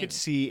anything. You could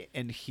see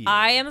and hear.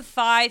 I am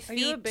 5 Are feet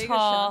you a big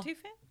tall. Ashanti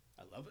fan?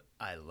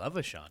 I love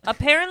Ashanti.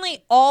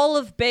 Apparently, all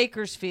of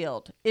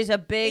Bakersfield is a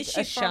big Is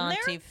she from there?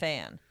 Ashanti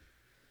fan.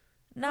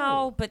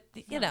 No, but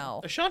you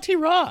know, Ashanti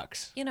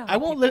rocks. You know I how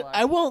won't. people are.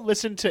 I won't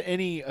listen to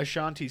any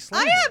Ashanti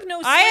slander. I have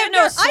no slander. I have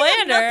no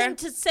slander. I have nothing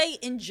to say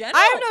in general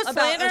I have no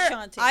about slander.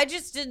 Ashanti. I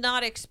just did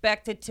not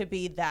expect it to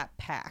be that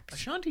packed.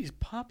 Ashanti's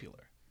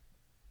popular.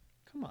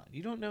 Come on,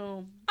 you don't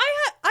know.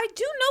 I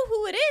do know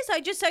who it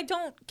is. I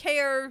don't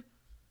care.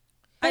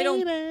 I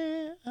don't.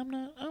 Baby, I'm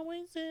not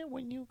always there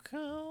when you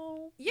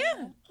call.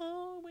 Yeah.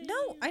 Always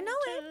No, I know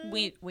it.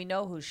 time. We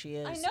know who she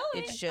is. I know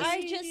it's it.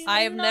 just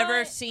I have am never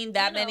not, seen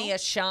that you many know.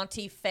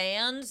 Ashanti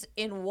fans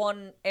in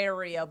one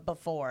area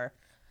before.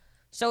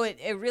 So it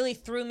really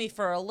threw me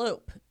for a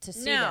loop to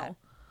see that.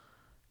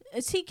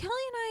 See,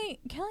 Kelly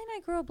and I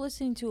grew up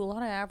listening to a lot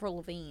of Avril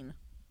Lavigne,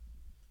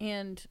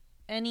 and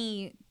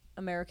any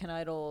American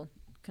Idol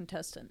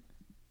contestant.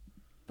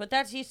 But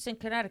that's Easton,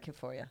 Connecticut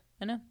for you.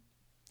 I know.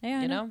 Hey,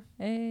 I You know. know?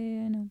 Hey,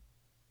 I know.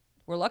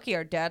 We're lucky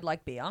our dad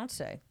liked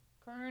Beyonce.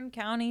 Kern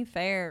County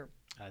Fair.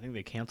 I think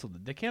they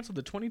canceled. They canceled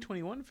the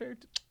 2021 fair.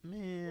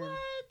 Man.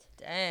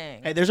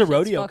 Dang. Hey, there's a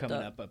rodeo fucked coming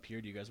up. up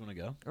here. Do you guys want to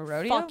go? A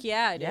rodeo? Fuck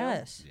yeah, I do.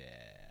 Yes. Yeah.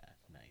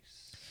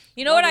 Nice.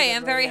 You know what Love I a good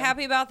am very rodeo.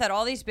 happy about? That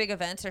all these big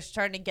events are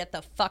starting to get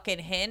the fucking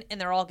hint and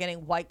they're all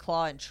getting White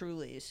Claw and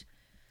Trulies.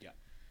 Yeah.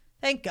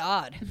 Thank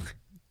God.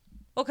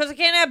 Well, because I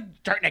can't have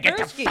Starting to get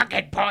Brewski. the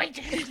fucking point.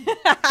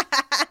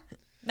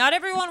 Not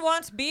everyone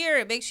wants beer.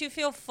 It makes you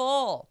feel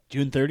full.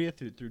 June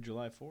 30th through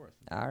July 4th.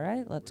 All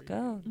right, let's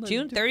go.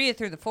 June 30th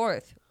through the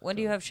 4th. When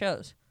do you have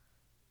shows?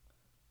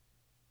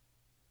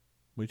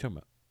 What are you talking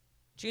about?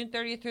 June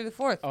 30th through the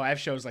 4th. Oh, I have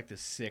shows like the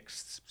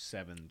 6th,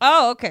 7th.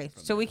 Oh, okay.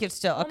 So we could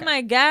still. Okay. Oh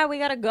my god, we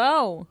gotta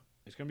go.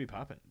 It's gonna be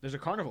popping. There's a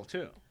carnival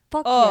too.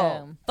 Fuck Oh,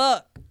 yeah.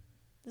 fuck.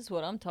 This is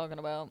what I'm talking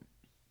about.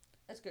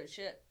 That's good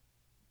shit.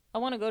 I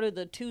want to go to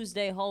the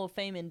Tuesday Hall of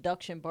Fame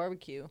induction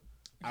barbecue.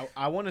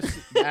 I want to.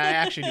 I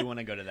actually do want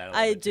to go to that. A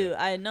little I bit, do. too.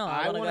 I know.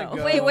 I, I want wanna to go.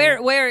 go.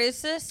 Wait, where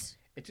is this?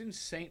 It's in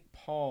St.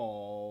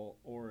 Paul,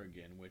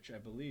 Oregon, which I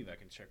believe I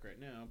can check right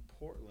now.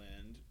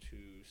 Portland to,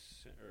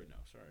 or no,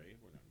 sorry,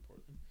 we're not in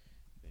Portland.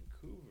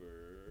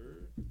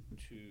 Vancouver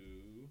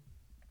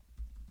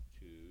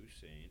to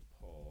St.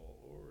 Paul,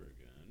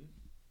 Oregon.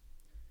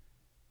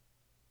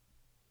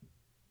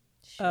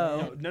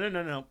 Oh.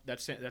 No.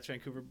 That's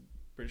Vancouver,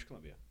 British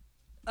Columbia.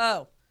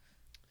 Oh,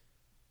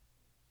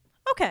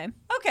 Okay.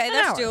 okay. An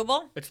That's hour.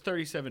 doable. It's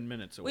 37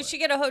 minutes away. We should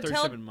get a hotel.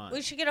 37 miles.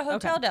 We should get a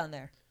hotel Okay. down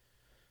there.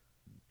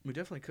 We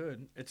definitely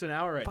could. It's an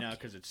hour right now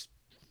because it's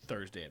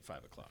Thursday at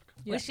 5 o'clock.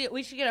 Yeah.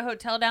 We should get a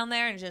hotel down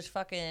there and just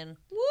fucking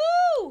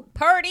woo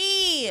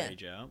party.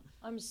 Rage out.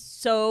 I'm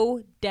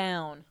so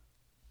down.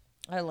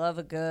 I love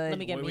a good. Let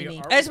me get Wait, Mimi.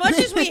 are As much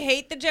as we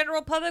hate the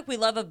general public, we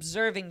love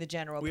observing the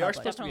general We are public.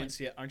 supposed to be in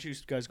Seattle. Aren't you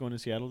guys going to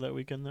Seattle that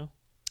weekend though?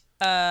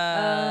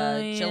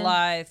 Yeah.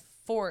 July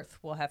 4th,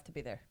 we'll have to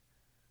be there.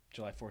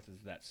 July 4th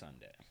is that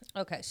Sunday.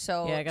 Okay,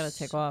 so Yeah, I gotta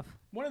take off.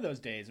 One of those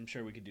days, I'm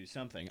sure we could do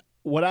something.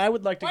 What I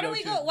would like to Why go don't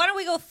we to. go? Why don't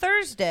we go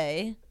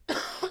Thursday?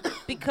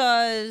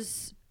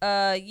 Because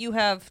you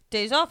have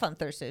days off on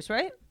Thursdays,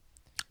 right?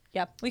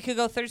 Yep. We could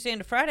go Thursday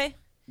into Friday.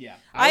 Yeah.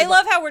 I would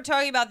love how we're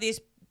talking about these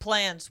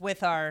plans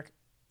with our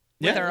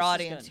Yeah, our this is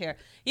audience good. here.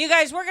 You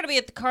guys, we're gonna be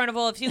at the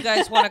carnival. If you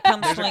guys want to come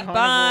There's a swing carnival.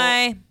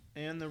 by,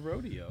 and the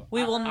rodeo.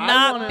 we will I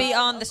not wanna- be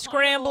on the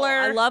scrambler.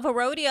 I love a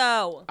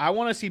rodeo. I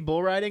want to see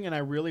bull riding, and I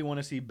really want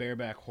to see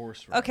bareback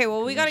horse riding. Okay,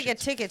 well, we 'cause gotta that get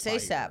shit's tickets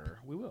ASAP. fire.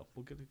 We will.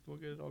 We'll get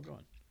it all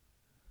going.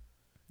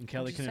 And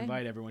Kelly just can saying.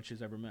 invite everyone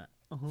she's ever met.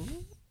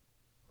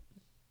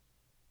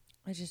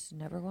 I just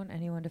never want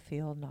anyone to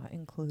feel not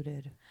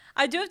included.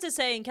 I do have to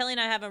say, and Kelly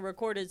and I haven't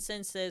recorded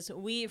since this.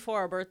 We for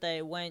our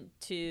birthday went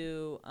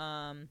to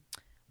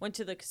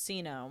the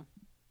casino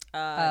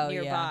Oh,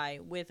 nearby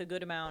with a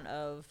good amount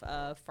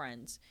of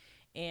friends,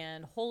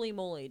 And holy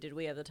moly, did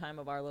we have the time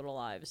of our little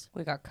lives.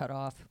 We got cut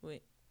off.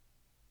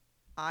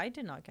 I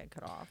did not get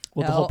cut off.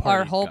 Well, no,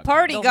 our whole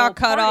party got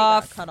cut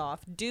off. Got cut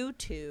off due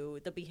to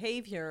the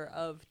behavior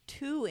of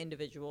two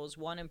individuals,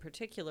 one in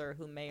particular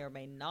who may or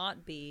may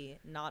not be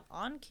not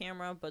on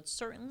camera, but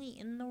certainly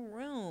in the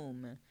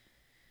room.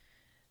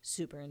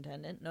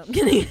 Superintendent. No, I'm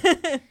kidding.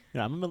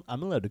 Yeah,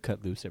 I'm allowed to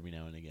cut loose every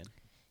now and again.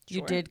 Sure.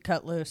 You did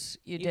cut loose.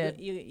 You did.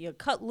 You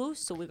cut loose,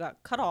 so we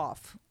got cut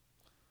off.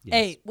 Yes.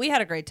 Hey, we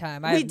had a great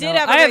time. I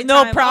have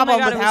no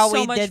problem with how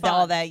we did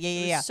all that. Yeah.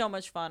 It was so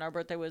much fun. Our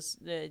birthday was,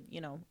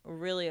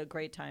 really a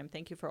great time.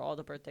 Thank you for all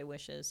the birthday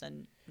wishes,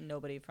 and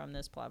nobody from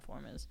this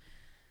platform is.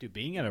 Dude,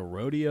 being at a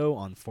rodeo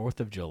on 4th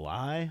of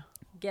July?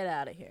 Get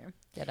out of here.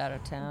 Get out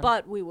of town.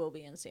 But we will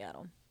be in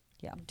Seattle.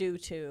 Yeah. Due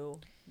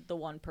to the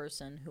one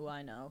person who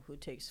I know who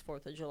takes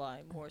 4th of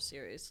July more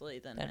seriously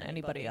than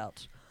anybody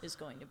else is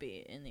going to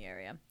be in the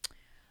area.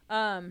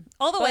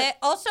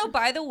 Also,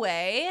 by the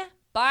way,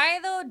 by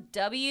the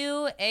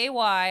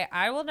WAY,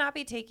 I will not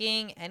be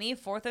taking any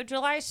 4th of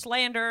July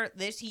slander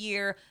this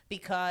year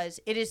because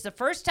it is the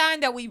first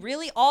time that we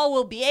really all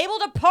will be able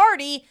to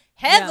party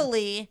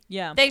heavily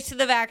thanks to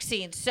the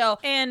vaccine. So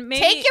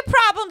take your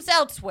problems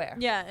elsewhere.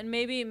 Yeah, and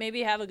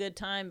maybe have a good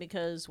time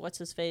because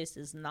what's-his-face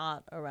is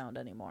not around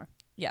anymore.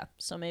 Yeah.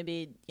 So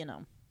maybe,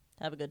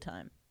 have a good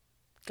time.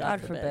 God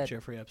forbid.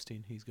 Jeffrey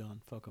Epstein, he's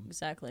gone. Fuck him.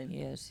 Exactly.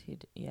 He is.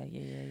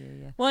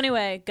 Yeah. Well,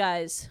 anyway,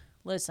 guys,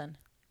 listen.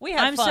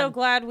 I'm so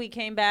glad we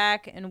came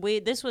back, and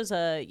this was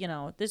a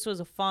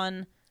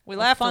fun. We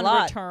laughed a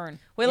lot. Return.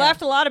 We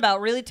laughed a lot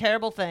about really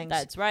terrible things.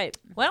 That's right.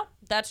 Well,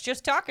 that's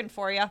just talking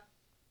for you.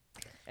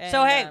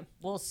 So hey,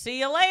 we'll see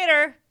you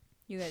later.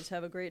 You guys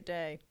have a great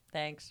day.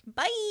 Thanks.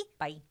 Bye.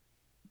 Bye.